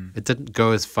 It didn't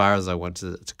go as far as I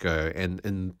wanted it to go. And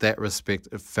in that respect,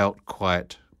 it felt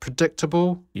quite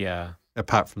predictable. Yeah.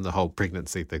 Apart from the whole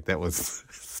pregnancy thing, that was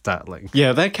startling.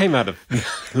 Yeah, that came out of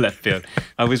left field.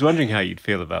 I was wondering how you'd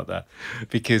feel about that.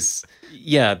 Because,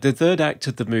 the third act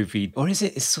of the movie, or is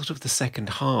it? It's sort of the second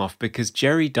half, because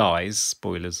Jerry dies.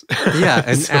 Spoilers. Yeah,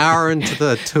 an hour into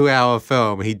the 2-hour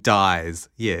film, he dies.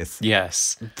 Yes.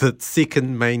 Yes. The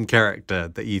second main character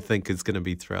that you think is going to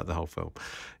be throughout the whole film,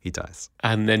 he dies.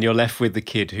 And then you're left with the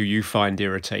kid who you find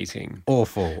irritating.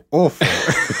 Awful.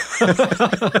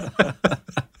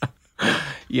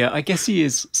 Yeah, I guess he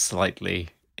is slightly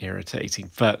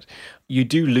irritating, but you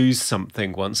do lose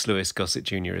something once Louis Gossett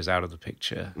Jr. is out of the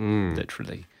picture,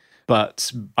 literally.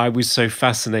 But I was so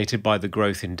fascinated by the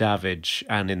growth in Davidge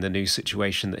and in the new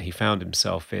situation that he found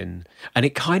himself in. And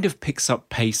it kind of picks up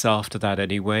pace after that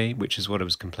anyway, which is what I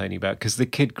was complaining about, because the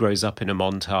kid grows up in a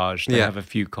montage. They have a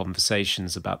few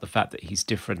conversations about the fact that he's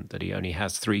different, that he only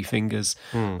has 3 fingers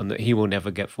and that he will never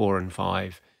get 4 and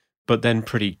 5. But then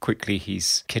pretty quickly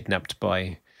he's kidnapped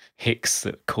by Hicks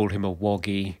that call him a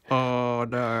woggy, Oh,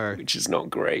 no. which is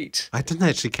not great. I didn't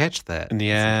actually catch that.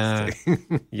 Yeah.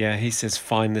 Yeah, he says,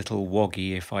 fine little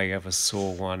woggy if I ever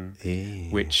saw one,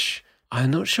 which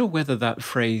I'm not sure whether that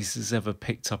phrase is ever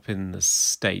picked up in the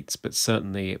States, but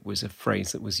certainly it was a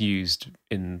phrase that was used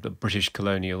in the British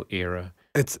colonial era.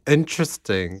 It's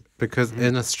interesting because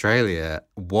in Australia,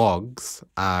 wogs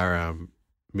are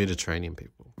Mediterranean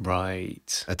people.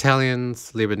 Right.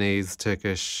 Italians, Lebanese,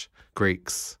 Turkish,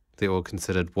 Greeks, they're all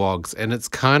considered wogs. And it's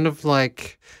kind of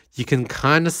like you can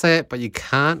kind of say it, but you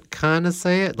can't kind of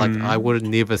say it. Like I would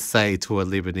never say to a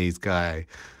Lebanese guy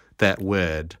that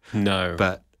word. No.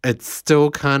 But it's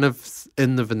still kind of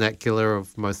in the vernacular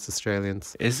of most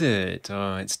Australians. Is it?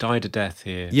 Oh, it's died a death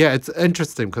here. Yeah, it's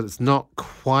interesting because it's not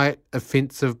quite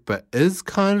offensive, but is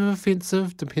kind of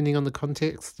offensive depending on the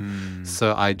context.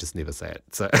 So I just never say it.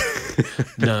 So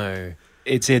No.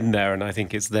 It's in there, and I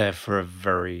think it's there for a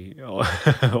very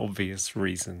obvious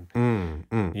reason.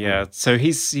 Yeah, so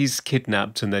he's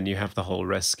kidnapped, and then you have the whole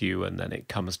rescue, and then it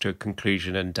comes to a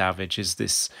conclusion, and Davidge is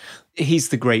this... He's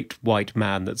the great white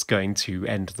man that's going to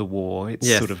end the war. It's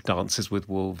Yes. sort of Dances with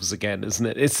Wolves again, isn't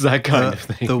it? It's that kind of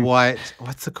thing. the white,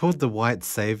 what's it called? The white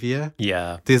savior?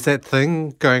 Yeah. There's that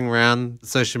thing going around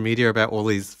social media about all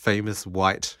these famous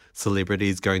white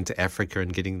celebrities going to Africa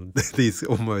and getting these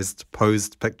almost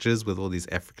posed pictures with all these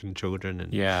African children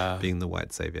and Yeah. being the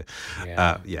white savior.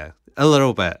 Yeah. Yeah, a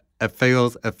little bit. It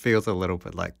feels a little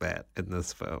bit like that in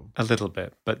this film. A little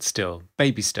bit, but still,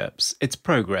 baby steps. It's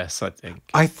progress, I think.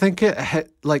 I think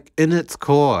it like in its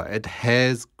core, it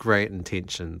has great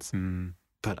intentions,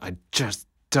 but I just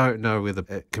don't know whether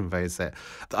it conveys that.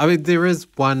 I mean, there is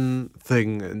one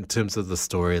thing in terms of the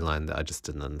storyline that I just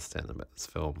didn't understand about this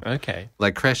film. Okay.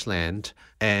 Like crash land,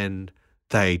 and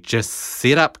they just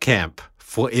set up camp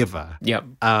forever. Yep.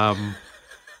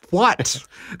 What?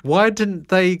 Why didn't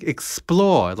they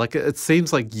explore? Like, it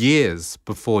seems like years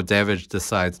before Davidge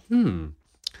decides,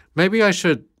 maybe I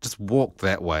should just walk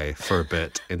that way for a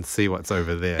bit and see what's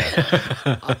over there.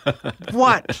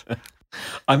 What?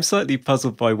 I'm slightly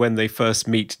puzzled by when they first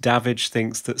meet. Davidge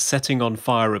thinks that setting on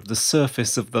fire of the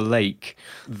surface of the lake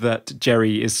that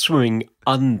Jerry is swimming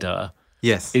under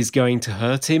Yes. is going to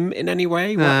hurt him in any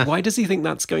way. Why does he think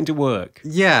that's going to work?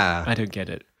 Yeah. I don't get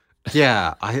it.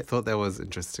 Yeah, I thought that was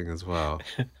interesting as well.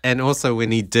 And also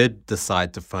when he did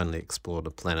decide to finally explore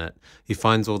the planet, he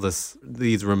finds all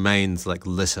these remains like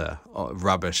litter or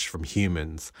rubbish from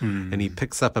humans. And he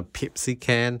picks up a Pepsi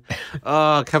can.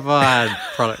 Oh, come on,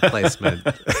 product placement.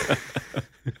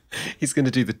 He's going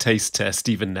to do the taste test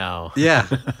even now. Yeah.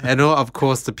 And of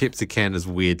course the Pepsi can is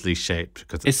weirdly shaped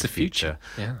because It's the future.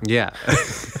 Yeah. Yeah.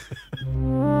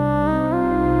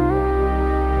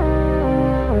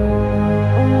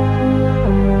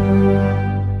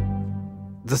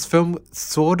 This film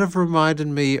sort of reminded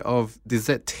me of, there's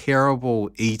that terrible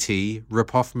E.T.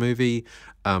 ripoff movie,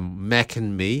 Mac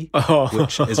and Me,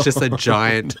 which is just a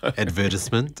giant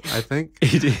advertisement, I think.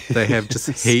 It is. They have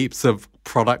just heaps of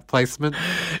product placement.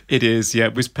 It is, yeah.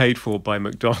 It was paid for by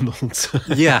McDonald's.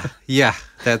 Yeah,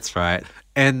 that's right.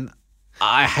 And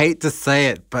I hate to say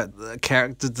it, but the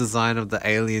character design of the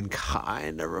alien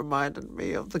kind of reminded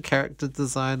me of the character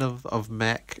design of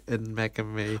Mac in Mac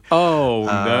and Me. Oh,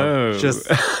 no. Just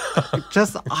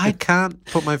I can't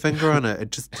put my finger on it.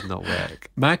 It just did not work.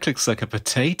 Mac looks like a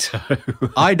potato.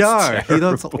 I know. It's He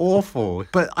looks terrible. awful.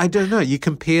 But I don't know. You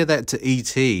compare that to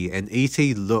E.T. and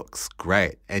E.T. looks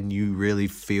great and you really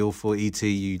feel for E.T.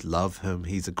 You love him.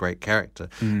 He's a great character.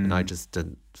 And I just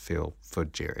didn't feel for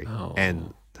Jerry.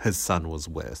 And his son was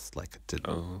worse. Like, it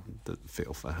didn't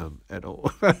feel for him at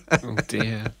all. Oh,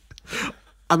 dear.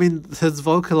 I mean, his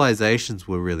vocalizations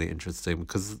were really interesting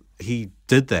because he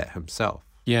did that himself.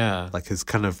 Yeah. Like his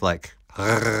kind of like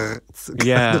kind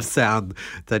of sound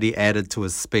that he added to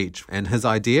his speech. And his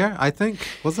idea, I think,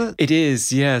 was it? It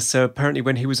is, yeah. So apparently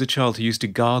when he was a child, he used to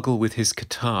gargle with his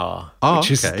guitar,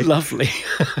 which is lovely.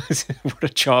 What a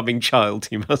charming child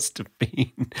he must have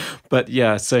been. But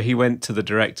yeah, so he went to the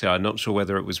director. I'm not sure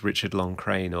whether it was Richard Long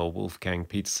Crane or Wolfgang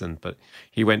Peterson, but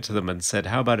he went to them and said,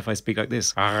 how about if I speak like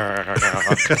this?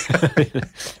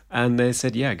 And they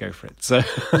said, yeah, go for it. So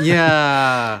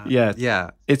yeah.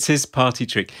 It's his party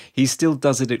trick. He still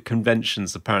does it at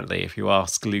conventions, apparently. If you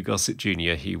ask Lou Gossett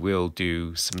Jr., he will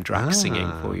do some drag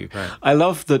singing for you. Right. I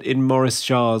love that in Maurice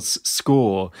Jarre's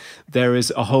score, there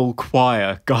is a whole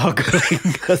choir gargling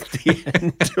at the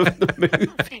end of the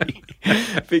movie.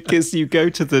 Because you go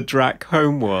to the Drac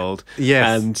homeworld,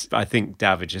 and I think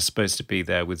Davidge is supposed to be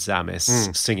there with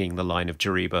Zamis singing the line of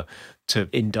Jariba to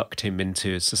induct him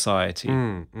into society.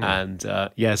 And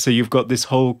so you've got this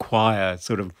whole choir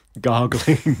sort of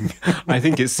gargling. I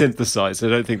think it's synthesized. I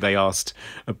don't think they asked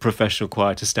a professional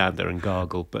choir to stand there and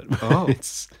gargle, but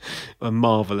it's a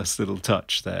marvelous little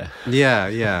touch there.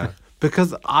 Yeah.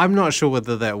 Because I'm not sure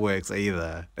whether that works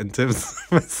either in terms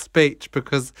of speech,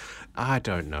 because I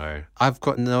don't know. I've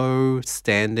got no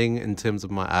standing in terms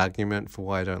of my argument for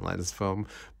why I don't like this film,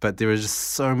 but there are just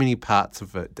so many parts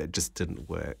of it that just didn't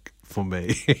work for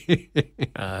me.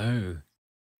 Oh.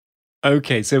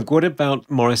 Okay, so what about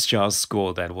Maurice Jarre's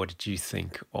score then? What did you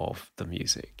think of the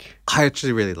music? I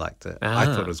actually really liked it. I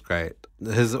thought it was great.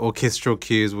 His orchestral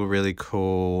cues were really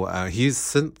cool. He used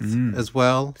synth as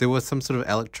well. There was some sort of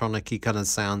electronic-y kind of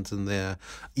sounds in there.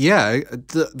 Yeah,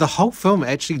 the whole film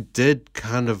actually did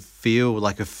kind of feel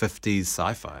like a 50s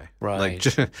sci-fi. Right.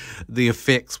 Like the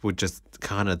effects were just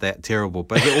kind of that terrible.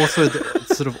 But also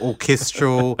the sort of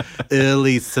orchestral,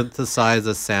 early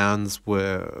synthesizer sounds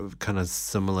were kind of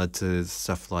similar to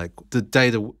stuff like The Day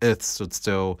the Earth Stood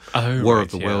Still, War of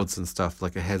the Worlds and stuff.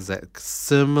 Like it has that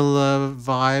similar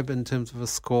vibe in terms of a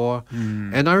score.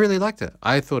 And I really liked it.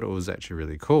 I thought it was actually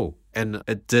really cool. And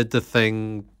it did the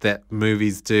thing that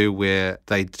movies do where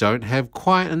they don't have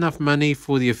quite enough money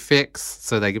for the effects,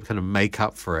 so they kind of make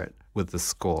up for it with the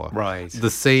score. Right. The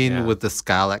scene with the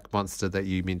Scarlac monster that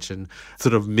you mentioned,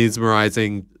 sort of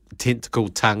mesmerizing tentacle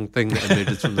tongue thing that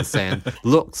emerges from the sand,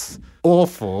 looks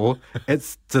awful.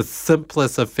 It's the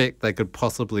simplest effect they could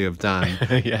possibly have done.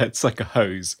 Yeah, it's like a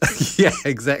hose. Yeah,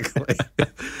 exactly.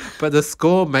 But the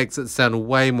score makes it sound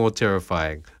way more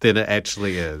terrifying than it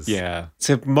actually is. Yeah.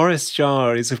 So Maurice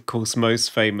Jarre is, of course,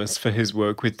 most famous for his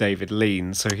work with David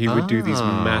Lean. So he would do these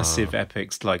massive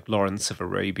epics like Lawrence of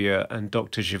Arabia and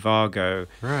Dr. Zhivago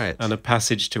and A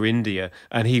Passage to India.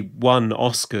 And he won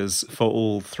Oscars for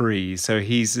all three. So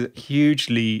he's a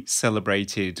hugely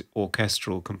celebrated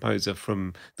orchestral composer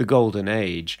from the golden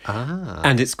age.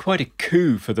 And it's quite a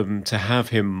coup for them to have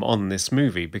him on this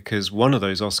movie, because one of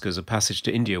those Oscars, A Passage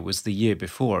to India, was the year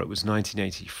before. It was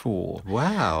 1984.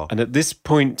 Wow. And at this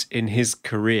point in his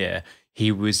career,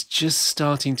 he was just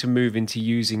starting to move into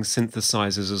using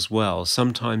synthesizers as well.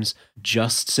 Sometimes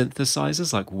just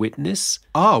synthesizers like Witness.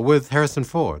 Oh, with Harrison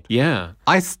Ford. Yeah.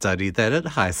 I studied that at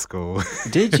high school.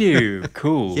 Did you?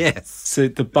 Cool. Yes. So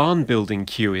the barn building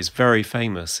cue is very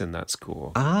famous in that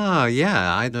score. Ah,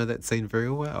 yeah. I know that scene very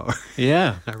well.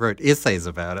 Yeah. I wrote essays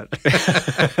about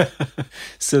it.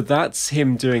 So that's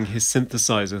him doing his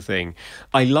synthesizer thing.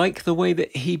 I like the way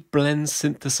that he blends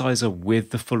synthesizer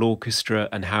with the full orchestra,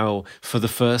 and how for the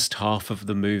first half of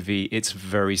the movie, it's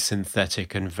very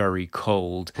synthetic and very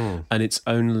cold. And it's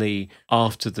only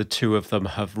after the two of them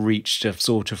have reached a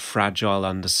sort of fragile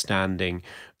understanding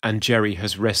and Jerry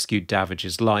has rescued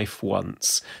Davidge's life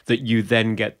once, that you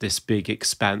then get this big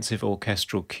expansive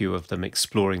orchestral cue of them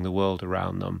exploring the world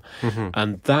around them.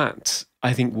 And that,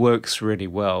 I think, works really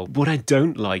well. What I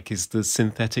don't like is the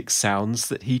synthetic sounds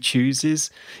that he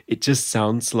chooses. It just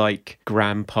sounds like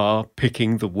Grandpa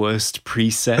picking the worst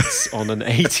presets on an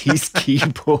 80s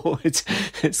keyboard.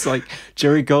 It's like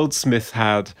Jerry Goldsmith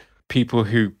had people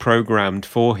who programmed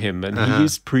for him, and he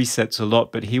used presets a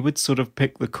lot, but he would sort of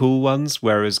pick the cool ones,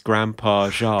 whereas Grandpa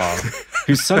Jarre,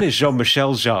 whose son is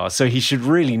Jean-Michel Jarre, so he should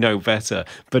really know better,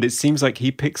 but it seems like he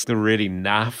picks the really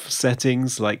naff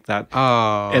settings, like that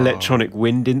electronic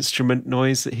wind instrument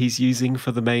noise that he's using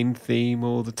for the main theme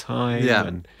all the time. Yeah.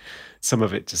 And some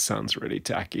of it just sounds really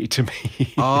tacky to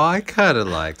me. I kind of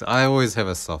liked. I always have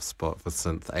a soft spot for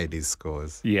synth 80s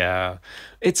scores. Yeah,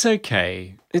 it's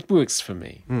okay. It works for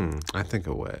me. I think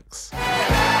it works.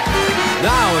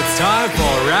 Now it's time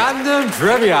for Random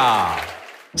Trivia.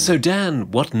 So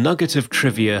Dan, what nugget of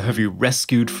trivia have you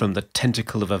rescued from the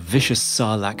tentacle of a vicious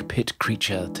Sarlacc pit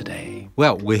creature today?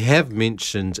 Well, we have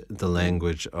mentioned the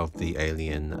language of the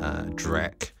alien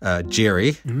Drac.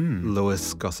 Jerry,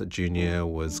 Louis Gossett Jr.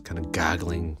 was kind of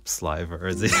gargling saliva,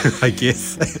 as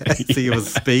he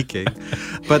was speaking.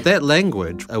 But that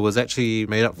language was actually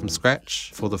made up from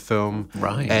scratch for the film.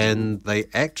 Right. And they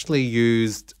actually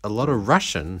used a lot of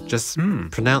Russian, just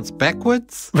pronounced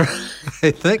backwards,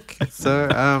 I think. So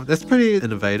that's pretty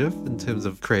innovative in terms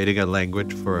of creating a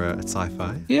language for a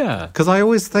sci-fi. Yeah. Because I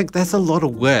always think that's a lot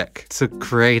of work to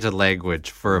create a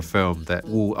language for a film that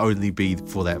will only be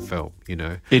for that film, you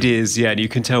know? It is, yeah. And you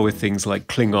can tell with things like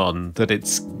Klingon that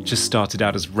it's just started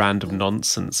out as random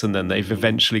nonsense and then they've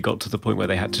eventually got to the point where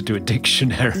they had to do a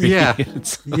dictionary. Yeah.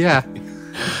 It's Yeah.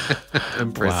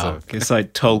 Impressive. wow. It's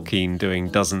like Tolkien doing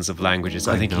dozens of languages.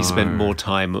 I think he spent know. more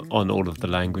time on all of the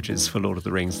languages for Lord of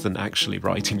the Rings than actually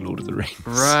writing Lord of the Rings.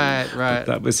 Right.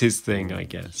 That was his thing, I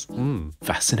guess.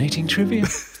 Fascinating trivia.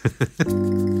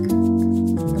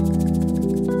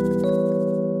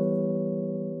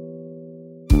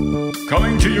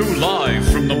 Coming to you live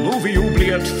from the Movie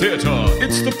Oubliette Theatre,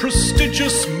 it's the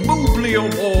prestigious Mobley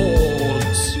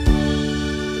Awards.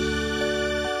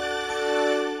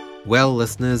 Well,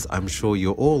 listeners, I'm sure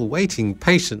you're all waiting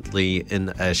patiently in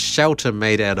a shelter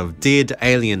made out of dead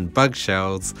alien bug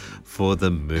shells for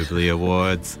the Mobley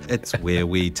Awards. It's where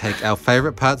we take our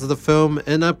favourite parts of the film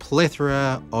in a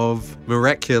plethora of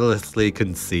miraculously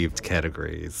conceived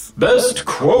categories. Best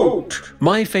quote.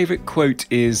 My favourite quote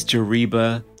is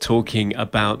Jariba talking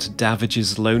about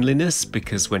Davidge's loneliness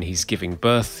because when he's giving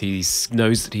birth, he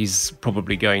knows that he's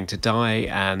probably going to die,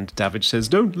 and Davidge says,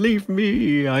 "Don't leave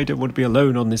me, I don't want to be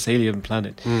alone on this alien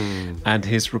planet." And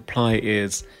his reply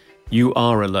is, "You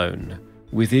are alone.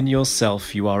 Within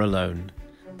yourself, you are alone.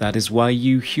 That is why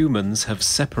you humans have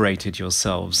separated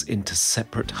yourselves into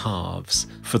separate halves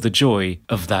for the joy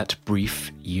of that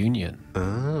brief union."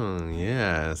 Oh,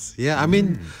 yes. Yeah, I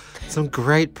mean, some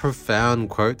great profound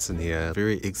quotes in here.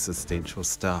 Very existential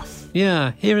stuff.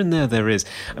 Yeah, here and there is.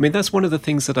 I mean, that's one of the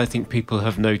things that I think people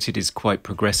have noted is quite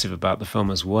progressive about the film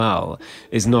as well,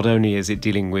 is not only is it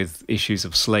dealing with issues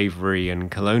of slavery and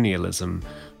colonialism,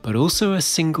 but also a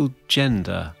single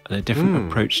gender and a different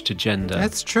approach to gender.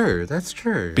 That's true.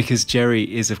 Because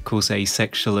Jerry is, of course,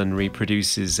 asexual and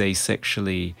reproduces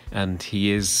asexually, and he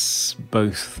is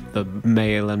both the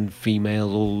male and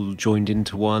female all joined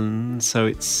into one. So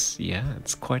it's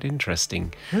quite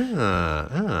interesting.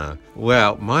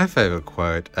 Well, my favourite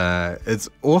quote is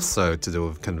also to do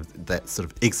with kind of that sort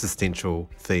of existential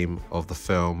theme of the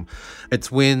film.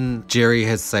 It's when Jerry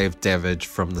has saved Davidge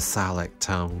from the Sarlacc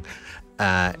tongue.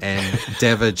 And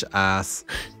Davidge asks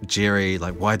Jerry,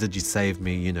 like, "Why did you save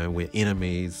me? You know, we're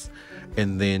enemies."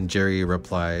 And then Jerry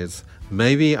replies,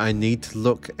 "Maybe I need to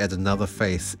look at another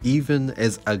face, even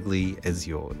as ugly as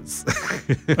yours."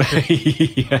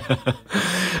 Yeah.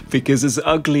 Because as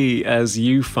ugly as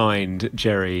you find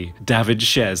Jerry, Davidge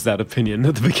shares that opinion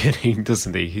at the beginning,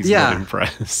 doesn't he? He's not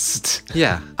impressed.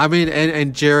 Yeah. I mean,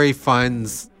 and Jerry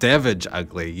finds Davidge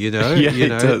ugly, you know? Yeah, you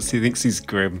know? he does. He thinks he's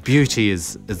grim. Beauty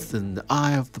is in the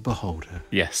eye of the beholder.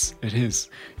 Yes, it is.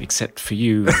 Except for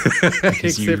you.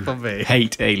 Because you Except for me.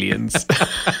 hate aliens.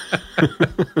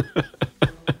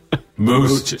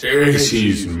 Most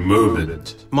 80s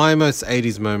moment. My most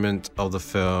 80s moment of the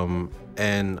film,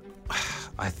 and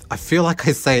I feel like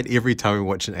I say it every time we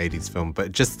watch an 80s film,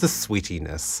 but just the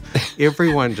sweatiness.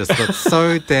 Everyone just looks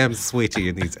so damn sweaty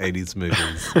in these 80s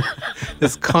movies.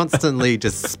 It's constantly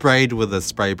just sprayed with a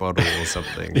spray bottle or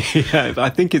something. Yeah, I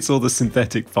think it's all the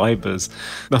synthetic fibers.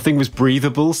 Nothing was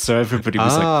breathable, so everybody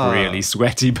was like really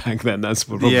sweaty back then. That's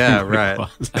what probably right.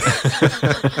 was.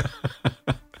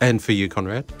 And for you,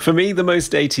 Conrad? For me, the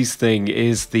most 80s thing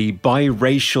is the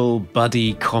biracial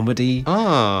buddy comedy.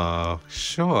 Oh,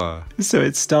 sure. So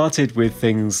it started with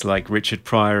things like Richard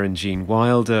Pryor and Gene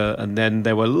Wilder, and then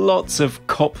there were lots of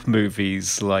cop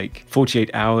movies like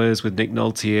 48 Hours with Nick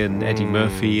Nolte and Eddie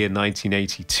Murphy in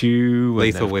 1982. Lethal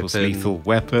and then, of course, Weapon. Lethal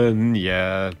Weapon,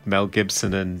 yeah. Mel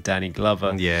Gibson and Danny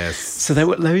Glover. Yes. So there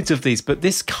were loads of these, but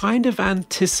this kind of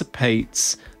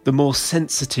anticipates the more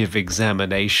sensitive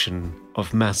examination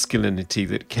of masculinity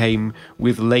that came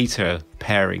with later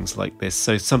pairings like this.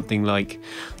 So something like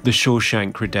The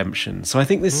Shawshank Redemption. So I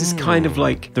think this is kind of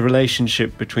like the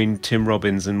relationship between Tim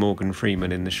Robbins and Morgan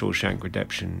Freeman in The Shawshank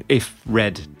Redemption, if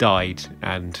Red died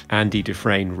and Andy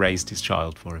Dufresne raised his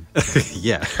child for him.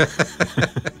 Yeah.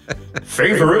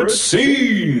 Favorite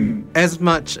scene. As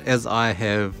much as I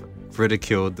have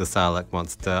ridiculed the Sarlacc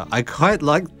monster, I quite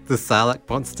like the Sarlacc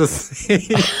monster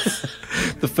scenes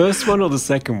The first one or the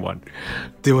second one?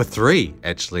 There were 3,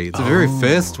 actually. The very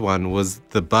first one was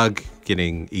the bug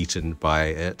getting eaten by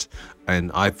it,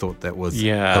 and I thought that was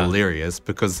hilarious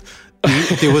because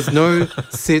there was no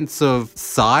sense of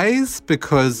size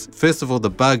because, first of all, the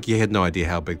bug, you had no idea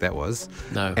how big that was.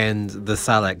 No. And the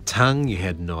Sarlacc tongue, you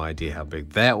had no idea how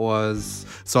big that was.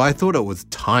 So I thought it was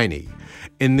tiny.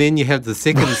 And then you have the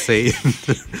second scene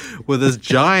with this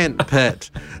giant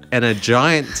pit and a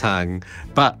giant tongue,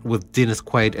 but with Dennis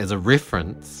Quaid as a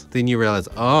reference. Then you realize,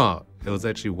 oh, it was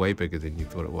actually way bigger than you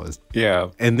thought it was.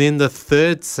 Yeah. And then the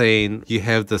third scene, you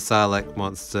have the Sarlacc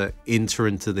monster enter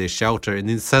into their shelter, and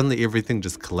then suddenly everything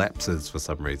just collapses for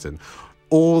some reason.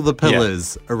 All the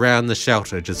pillars around the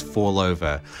shelter just fall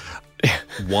over.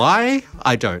 Why?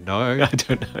 I don't know. I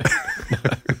don't know. No.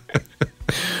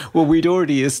 Well, we'd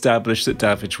already established that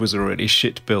Davidge was already a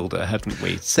shit builder, hadn't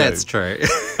we? So That's true.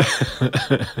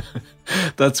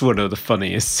 that's one of the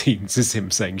funniest scenes, is him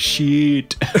saying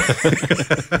shit.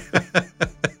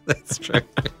 That's true.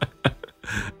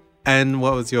 And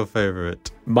what was your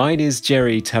favorite? Mine is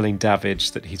Jerry telling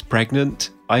Davidge that he's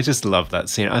pregnant. I just love that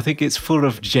scene. I think it's full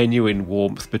of genuine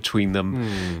warmth between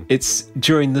them. It's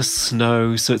during the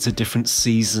snow, so it's a different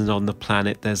season on the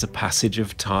planet. There's a passage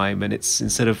of time, and it's,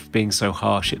 instead of being so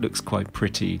harsh, it looks quite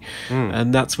pretty.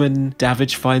 And that's when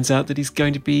Davidge finds out that he's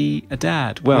going to be a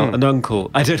dad. Well, an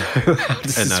uncle. I don't know how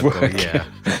does this work. Yeah.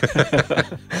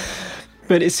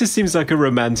 But it just seems like a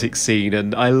romantic scene,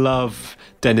 and I love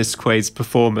Dennis Quaid's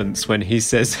performance when he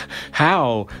says,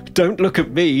 "How? Don't look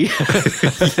at me."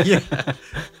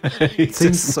 It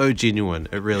seems so genuine.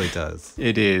 It really does.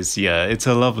 It is, yeah. It's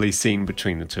a lovely scene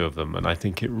between the two of them, and I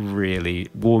think it really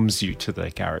warms you to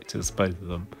their characters, both of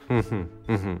them.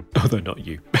 Although not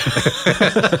you.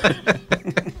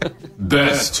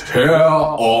 Best hair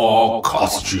or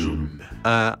costume?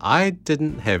 I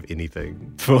didn't have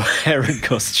anything. For hair and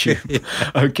costume.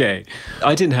 Okay.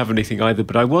 I didn't have anything either,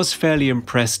 but I was fairly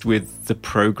impressed with the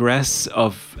progress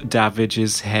of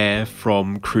Davidge's hair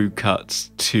from crew cut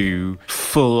to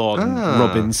full-on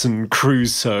Robinson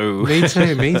Crusoe. Me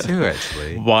too,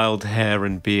 actually. Wild hair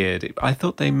and beard. I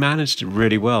thought they managed it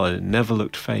really well, and it never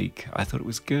looked fake. I thought it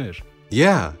was good.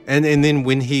 Yeah, and then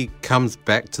when he comes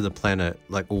back to the planet,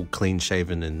 like all clean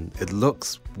shaven, and it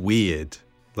looks weird.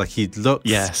 Like he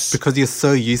looks, because you're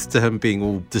so used to him being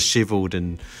all disheveled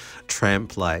and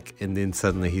tramp-like, and then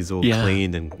suddenly he's all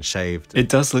clean and shaved. It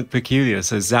does look peculiar.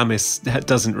 So Zamis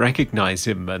doesn't recognize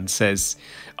him and says,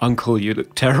 "Uncle, you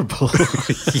look terrible."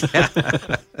 Which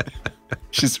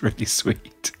is really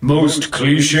sweet. Most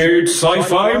cliched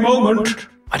sci-fi moment?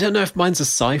 I don't know if mine's a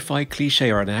sci-fi cliche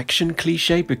or an action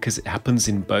cliche because it happens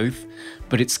in both,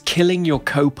 but it's killing your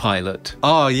co-pilot.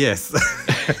 Oh, yes.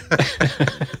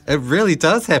 It really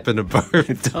does happen in both.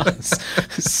 It does.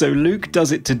 So Luke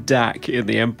does it to Dak in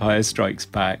The Empire Strikes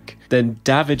Back. Then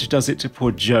Davidge does it to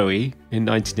poor Joey in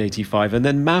 1985. And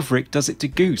then Maverick does it to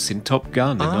Goose in Top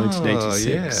Gun in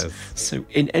 1986. Yes. So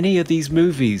in any of these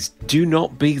movies, do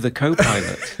not be the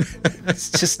co-pilot.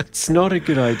 It's not a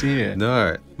good idea.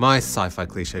 No. My sci-fi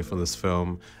cliche for this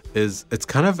film is it's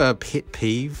kind of a pet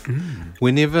peeve.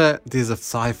 Whenever there's a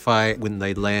sci-fi, when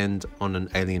they land on an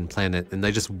alien planet and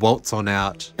they just waltz on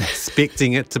out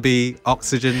expecting it to be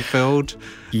oxygen filled.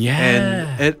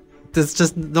 Yeah. And there's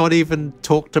just not even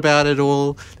talked about at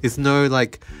all. There's no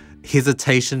like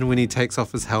hesitation when he takes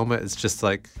off his helmet. It's just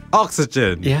like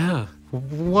oxygen. Yeah.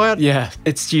 What? Yeah,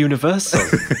 it's universal.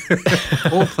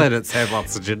 All planets have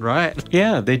oxygen, right?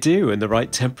 Yeah, they do, and the right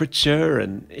temperature,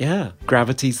 and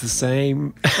gravity's the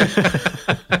same.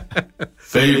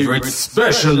 Favorite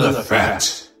special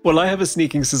effect? Well, I have a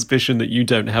sneaking suspicion that you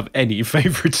don't have any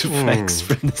favourite effects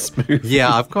from this movie.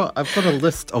 Yeah, I've got a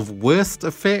list of worst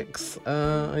effects.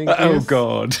 I guess. Oh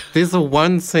God! There's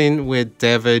one scene where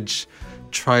Davidge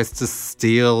tries to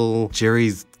steal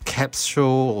Jerry's capsule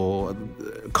or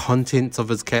contents of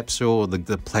his capsule or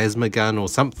the plasma gun or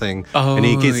something, and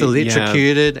he gets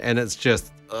electrocuted, and it's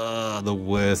just the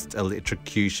worst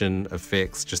electrocution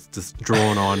effects, just this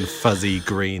drawn on fuzzy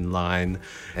green line,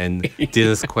 and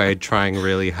Dennis Quaid trying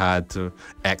really hard to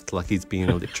act like he's being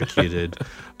electrocuted,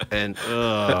 and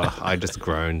I just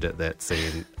groaned at that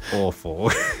scene.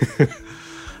 Awful.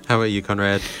 How about you,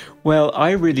 Conrad? Well,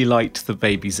 I really liked the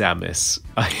baby Zamis.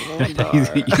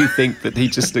 You think that he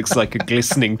just looks like a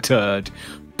glistening turd,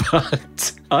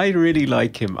 but I really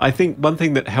like him. I think one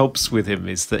thing that helps with him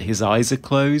is that his eyes are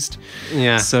closed.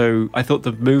 Yeah. So I thought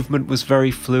the movement was very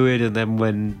fluid, and then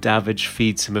when Davidge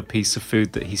feeds him a piece of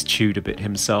food that he's chewed a bit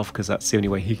himself, because that's the only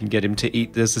way he can get him to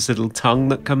eat, there's this little tongue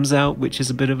that comes out, which is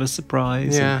a bit of a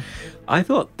surprise. Yeah. And I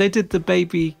thought they did the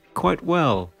baby quite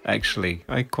well, actually.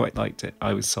 I quite liked it.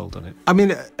 I was sold on it. I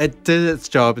mean, it did its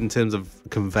job in terms of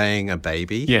conveying a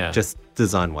baby. Yeah. Just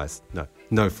design-wise,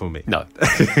 no for me. No.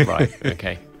 Right,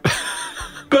 okay.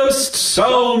 Best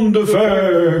sound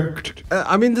effect.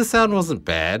 I mean, the sound wasn't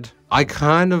bad. I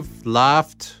kind of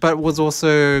laughed, but was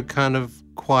also kind of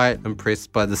quite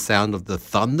impressed by the sound of the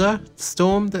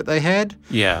thunderstorm that they had.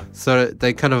 Yeah. So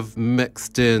they kind of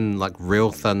mixed in like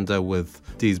real thunder with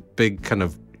these big kind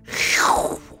of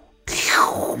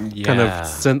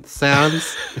synth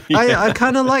sounds. I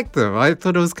kind of liked them. I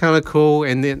thought it was kind of cool.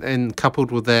 And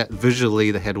coupled with that,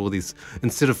 visually, they had all these,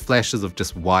 instead of flashes of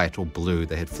just white or blue,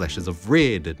 they had flashes of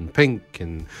red and pink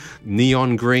and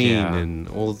neon green and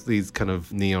all these kind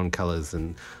of neon colors.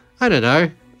 And I don't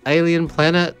know, alien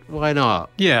planet, why not?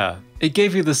 Yeah. It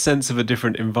gave you the sense of a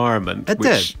different environment. It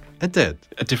did.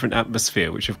 A different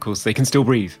atmosphere, which of course they can still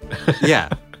breathe. Yeah.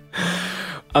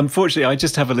 Unfortunately, I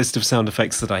just have a list of sound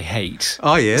effects that I hate.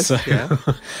 Oh, yes. Yeah.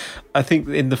 I think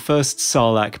in the first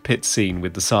Sarlacc pit scene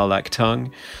with the Sarlacc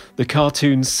tongue, the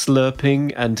cartoon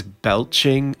slurping and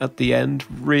belching at the end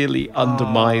really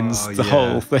undermines the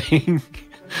whole thing.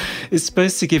 It's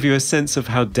supposed to give you a sense of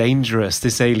how dangerous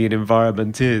this alien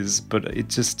environment is, but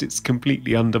it's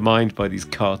completely undermined by these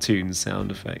cartoon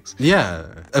sound effects. Yeah.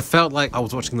 It felt like I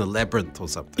was watching The Labyrinth or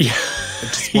something. Yeah. It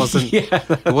just wasn't,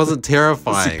 it wasn't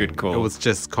terrifying. That's a good call. It was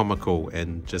just comical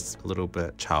and just a little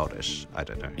bit childish. I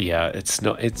don't know. Yeah, it's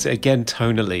again,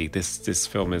 tonally, this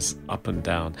film is up and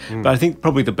down. But I think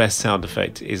probably the best sound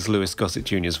effect is Louis Gossett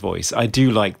Jr.'s voice. I do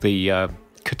like the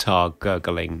guitar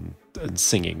gurgling and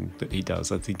singing that he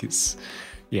does. I think it's,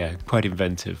 quite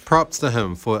inventive. Props to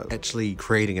him for actually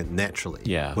creating it naturally.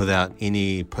 Yeah. Without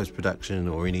any post-production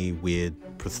or any weird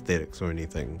prosthetics or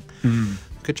anything.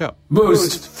 Good job.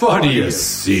 Most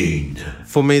funniest scene.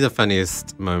 For me, the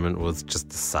funniest moment was just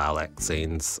the Sarlacc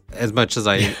scenes. As much as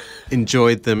I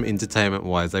enjoyed them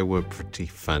entertainment-wise, they were pretty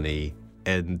funny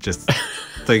and just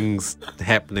things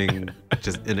happening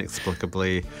just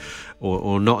inexplicably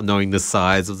or not knowing the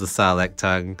size of the Sarlacc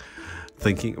tongue,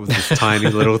 thinking it was this tiny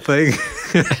little thing.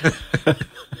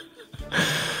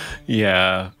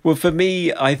 Yeah. Well, for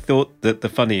me, I thought that the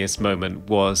funniest moment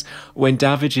was when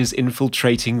Davidge is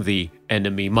infiltrating the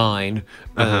enemy mine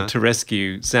to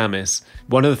rescue Zamis.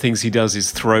 One of the things he does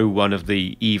is throw one of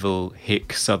the evil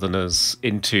hick southerners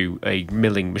into a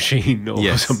milling machine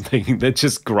or something that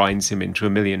just grinds him into a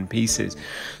million pieces.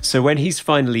 So when he's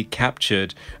finally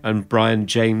captured and Brian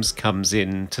James comes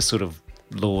in to sort of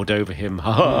lord over him,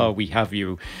 we have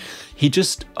you, he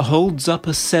just holds up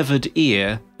a severed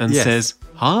ear and says,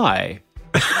 "Hi."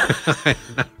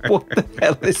 What the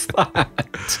hell is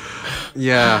that?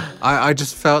 Yeah, I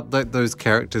just felt that those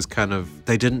characters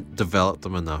they didn't develop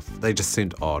them enough. They just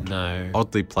seemed odd. No.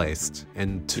 Oddly placed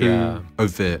and too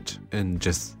overt and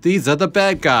just, these are the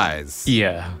bad guys.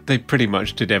 Yeah, they pretty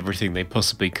much did everything they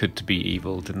possibly could to be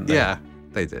evil, didn't they? Yeah,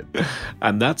 they did.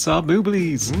 And that's our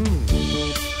Mooblies.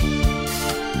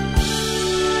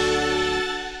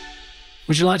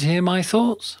 Would you like to hear my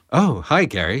thoughts? Oh, hi,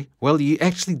 Gary. Well, you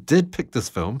actually did pick this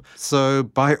film, so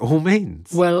by all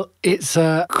means. Well, it's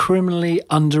a criminally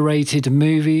underrated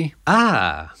movie.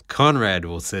 Ah, Conrad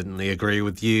will certainly agree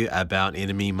with you about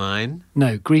Enemy Mine.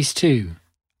 No, Grease 2.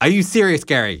 Are you serious,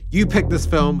 Gary? You picked this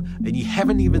film and you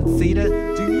haven't even seen it?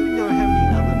 Do you know how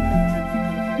many other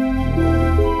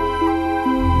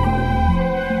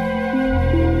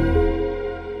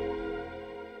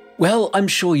Well, I'm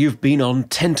sure you've been on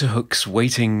tenterhooks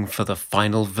waiting for the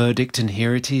final verdict, and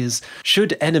here it is.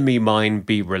 Should Enemy Mine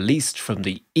be released from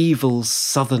the evil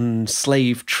southern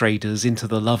slave traders into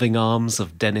the loving arms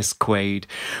of Dennis Quaid,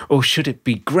 or should it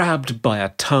be grabbed by a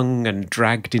tongue and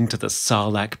dragged into the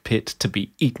Sarlacc pit to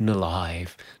be eaten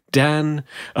alive? Dan,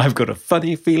 I've got a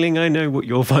funny feeling I know what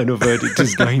your final verdict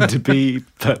is going to be,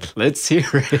 but let's hear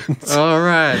it. All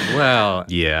right. Well,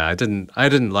 yeah, I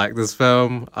didn't like this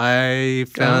film. I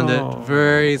found it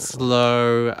very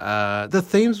slow. The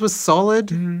themes were solid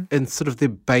in sort of their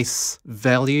base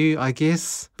value, I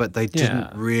guess, but they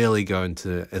didn't really go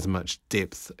into as much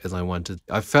depth as I wanted.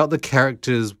 I felt the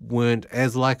characters weren't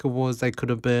as likable as they could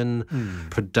have been.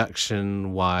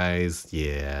 Production-wise,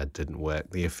 it didn't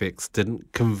work. The effects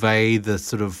didn't convey the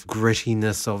sort of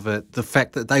grittiness of it. The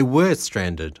fact that they were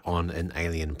stranded on an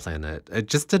alien planet, it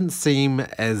just didn't seem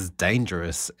as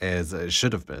dangerous as it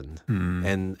should have been.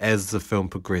 And as the film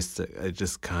progressed, it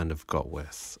just kind of got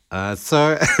worse. Oh,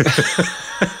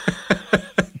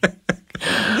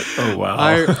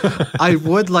 Wow. I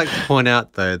would like to point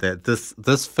out, though, that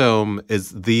this film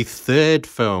is the third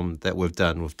film that we've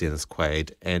done with Dennis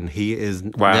Quaid, and he is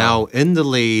now in the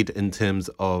lead in terms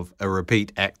of a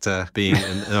repeat actor being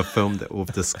in a film that we've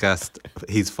discussed.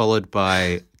 He's followed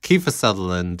by Kiefer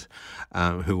Sutherland,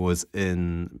 who was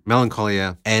in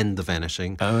Melancholia and The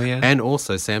Vanishing. Oh, yeah. And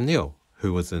also Sam Neill,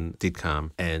 who was in Dead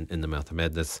Calm and In the Mouth of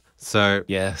Madness. So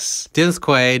Yes. Dennis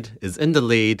Quaid is in the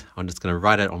lead. I'm just going to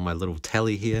write it on my little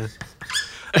tally here.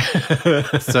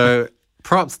 So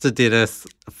props to Dennis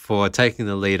for taking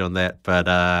the lead on that, but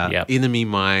Enemy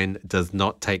Mine does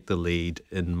not take the lead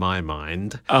in my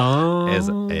mind as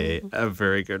a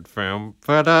very good film.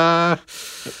 But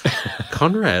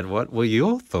Conrad, what were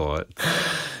your thoughts?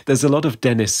 There's a lot of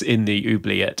Dennis in the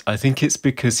oubliette. I think it's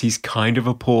because he's kind of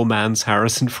a poor man's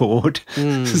Harrison Ford.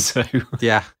 So,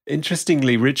 Yeah.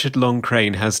 interestingly, Richard Long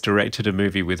Crane has directed a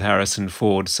movie with Harrison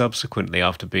Ford subsequently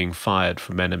after being fired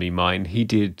from Enemy Mine. He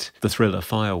did the thriller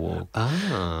Firewall.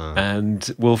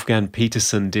 And Wolfgang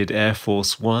Peterson did Air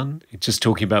Force One, just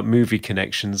talking about movie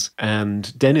connections.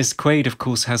 And Dennis Quaid, of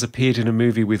course, has appeared in a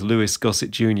movie with Louis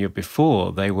Gossett Jr.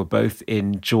 before. They were both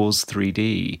in Jaws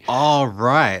 3D. All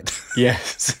right.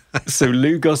 Yes. So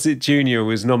Lou Gossett Jr.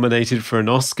 was nominated for an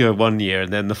Oscar one year,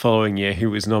 and then the following year he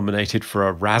was nominated for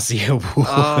a Razzie Award.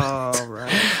 Oh,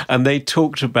 right. And they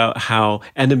talked about how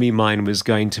Enemy Mine was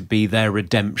going to be their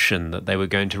redemption, that they were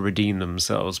going to redeem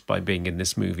themselves by being in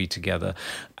this movie together.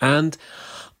 And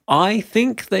I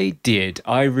think they did.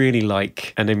 I really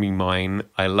like Enemy Mine.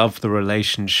 I love the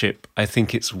relationship. I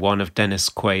think it's one of Dennis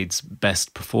Quaid's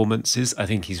best performances. I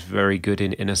think he's very good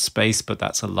in Inner Space, but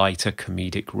that's a lighter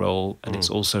comedic role, and it's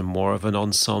also more of an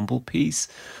ensemble piece.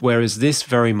 Whereas this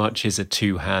very much is a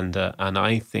two-hander, and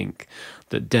I think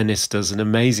that Dennis does an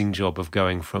amazing job of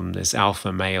going from this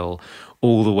alpha male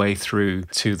all the way through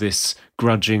to this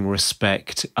grudging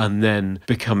respect and then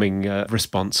becoming a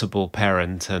responsible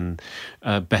parent and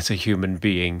a better human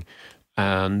being.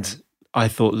 And I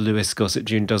thought Louis Gossett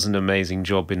Jr. does an amazing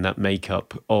job in that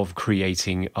makeup of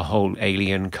creating a whole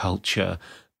alien culture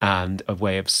and a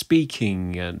way of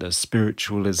speaking and a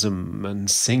spiritualism and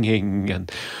singing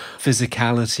and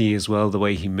physicality as well, the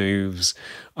way he moves.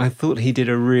 I thought he did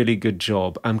a really good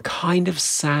job. I'm kind of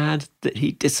sad that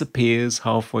he disappears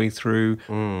halfway through.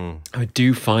 I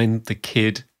do find the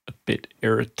kid a bit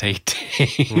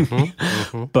irritating,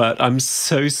 but I'm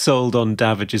so sold on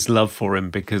Davidge's love for him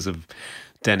because of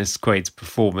Dennis Quaid's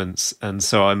performance, and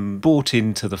so I'm bought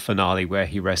into the finale where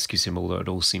he rescues him, although it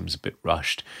all seems a bit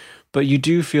rushed. But you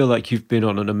do feel like you've been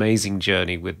on an amazing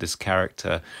journey with this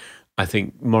character. I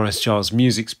think Maurice Jarre's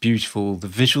music's beautiful, the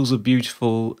visuals are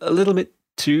beautiful, a little bit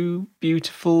too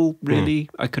beautiful, really.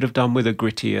 I could have done with a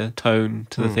grittier tone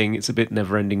to the thing. It's a bit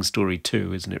Neverending Story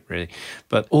too, isn't it, really?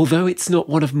 But although it's not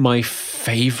one of my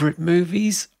favourite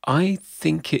movies, I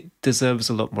think it deserves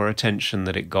a lot more attention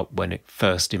than it got when it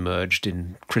first emerged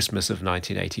in Christmas of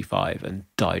 1985 and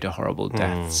died a horrible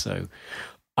death. So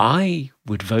I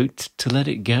would vote to let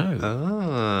it go.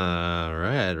 Ah,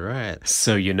 right.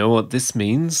 So you know what this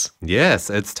means? Yes,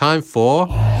 it's time for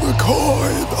The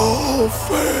Coin of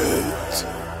Fate.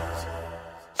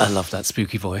 I love that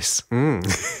spooky voice. Would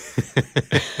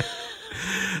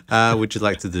you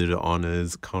like to do the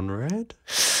honors, Conrad?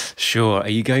 Sure. Are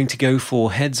you going to go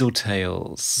for heads or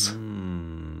tails?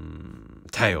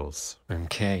 Tails.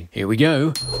 Okay, here we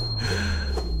go.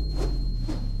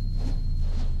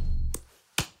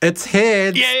 It's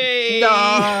heads. Yay! No.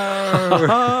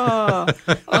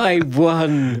 I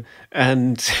won.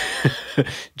 And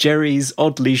Jerry's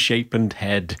oddly shapened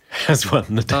head has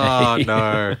won the day. Oh,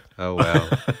 no. Oh, well.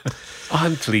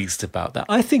 I'm pleased about that.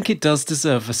 I think it does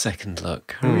deserve a second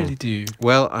look. I really do.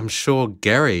 Well, I'm sure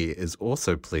Gary is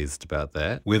also pleased about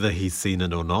that, whether he's seen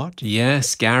it or not.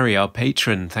 Yes, Gary, our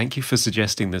patron. Thank you for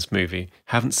suggesting this movie.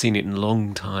 Haven't seen it in a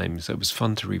long time, so it was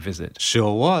fun to revisit.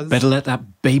 Sure was. Better let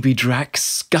that baby Drax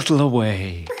scuttle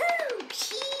away.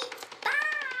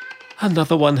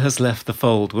 Another one has left the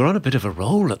fold. We're on a bit of a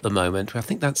roll at the moment. I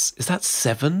think is that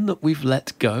 7 that we've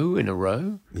let go in a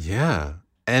row? Yeah.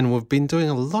 And we've been doing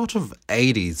a lot of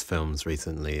 80s films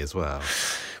recently as well.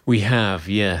 We have,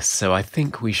 yes. So I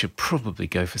think we should probably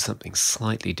go for something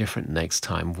slightly different next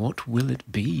time. What will it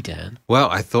be, Dan? Well,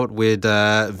 I thought we'd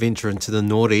venture into the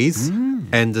noughties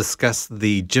and discuss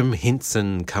the Jim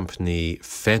Henson Company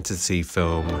fantasy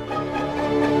film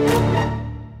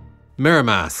Mirror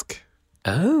Mask.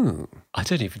 Oh, I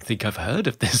don't even think I've heard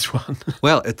of this one.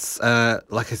 Well, it's,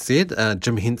 like I said,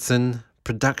 Jim Henson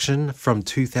production from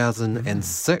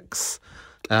 2006,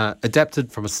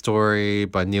 adapted from a story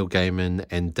by Neil Gaiman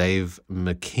and Dave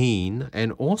McKean,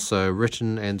 and also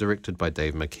written and directed by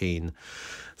Dave McKean.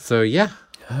 So, yeah.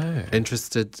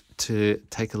 Interested to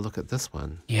take a look at this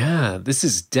one. Yeah, this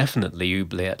is definitely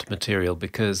oubliette material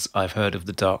because I've heard of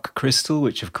The Dark Crystal,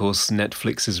 which of course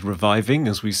Netflix is reviving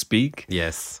as we speak,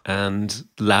 Yes. and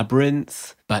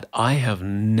Labyrinth, but I have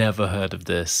never heard of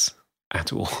this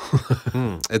at all.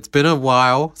 It's been a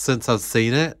while since I've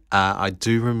seen it. I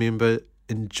do remember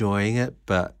enjoying it,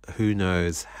 but who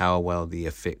knows how well the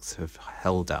effects have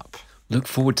held up. Look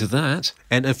forward to that.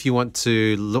 And if you want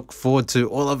to look forward to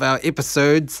all of our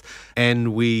episodes,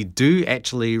 and we do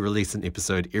actually release an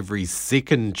episode every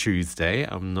second Tuesday.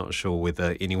 I'm not sure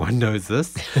whether anyone knows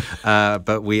this,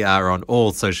 but we are on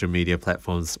all social media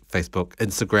platforms, Facebook,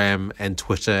 Instagram, and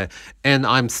Twitter. And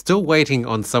I'm still waiting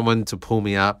on someone to pull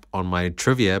me up on my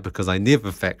trivia because I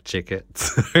never fact check it.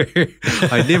 So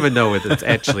I never know whether it's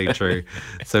actually true.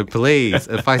 So please,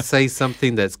 if I say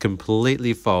something that's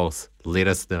completely false, let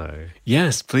us know.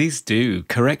 Yes, please do.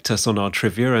 Correct us on our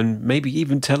trivia and maybe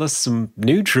even tell us some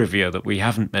new trivia that we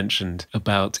haven't mentioned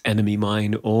about Enemy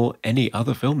Mine or any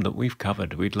other film that we've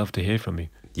covered. We'd love to hear from you.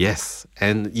 Yes.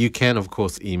 And you can, of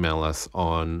course, email us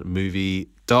on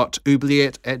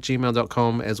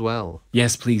movie.oubliette@gmail.com as well.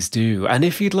 Yes, please do. And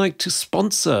if you'd like to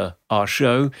sponsor our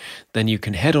show, then you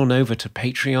can head on over to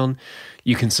Patreon.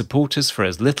 You can support us for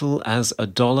as little as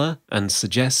 $1 and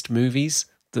suggest movies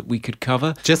that we could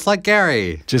cover. Just like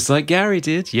Gary. Just like Gary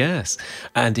did, yes.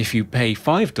 And if you pay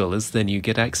 $5, then you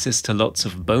get access to lots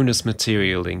of bonus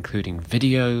material, including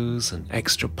videos and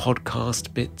extra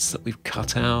podcast bits that we've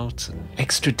cut out, and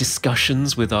extra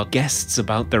discussions with our guests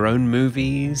about their own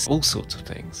movies, all sorts of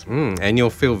things. And you'll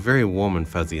feel very warm and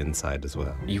fuzzy inside as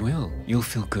well. You will. You'll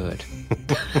feel good.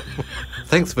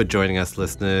 Thanks for joining us,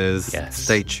 listeners. Yes.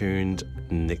 Stay tuned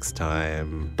next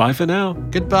time. Bye for now.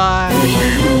 Goodbye.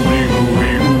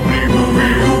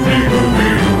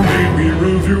 We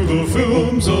review the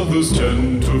films others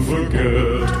tend to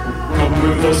forget. Come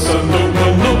with us and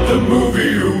open up the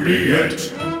movie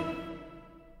oubliette.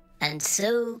 And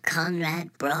so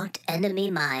Conrad brought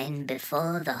Enemy Mine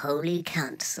before the Holy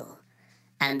Council,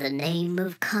 and the name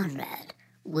of Conrad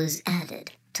was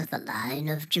added to the line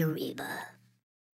of Jariba.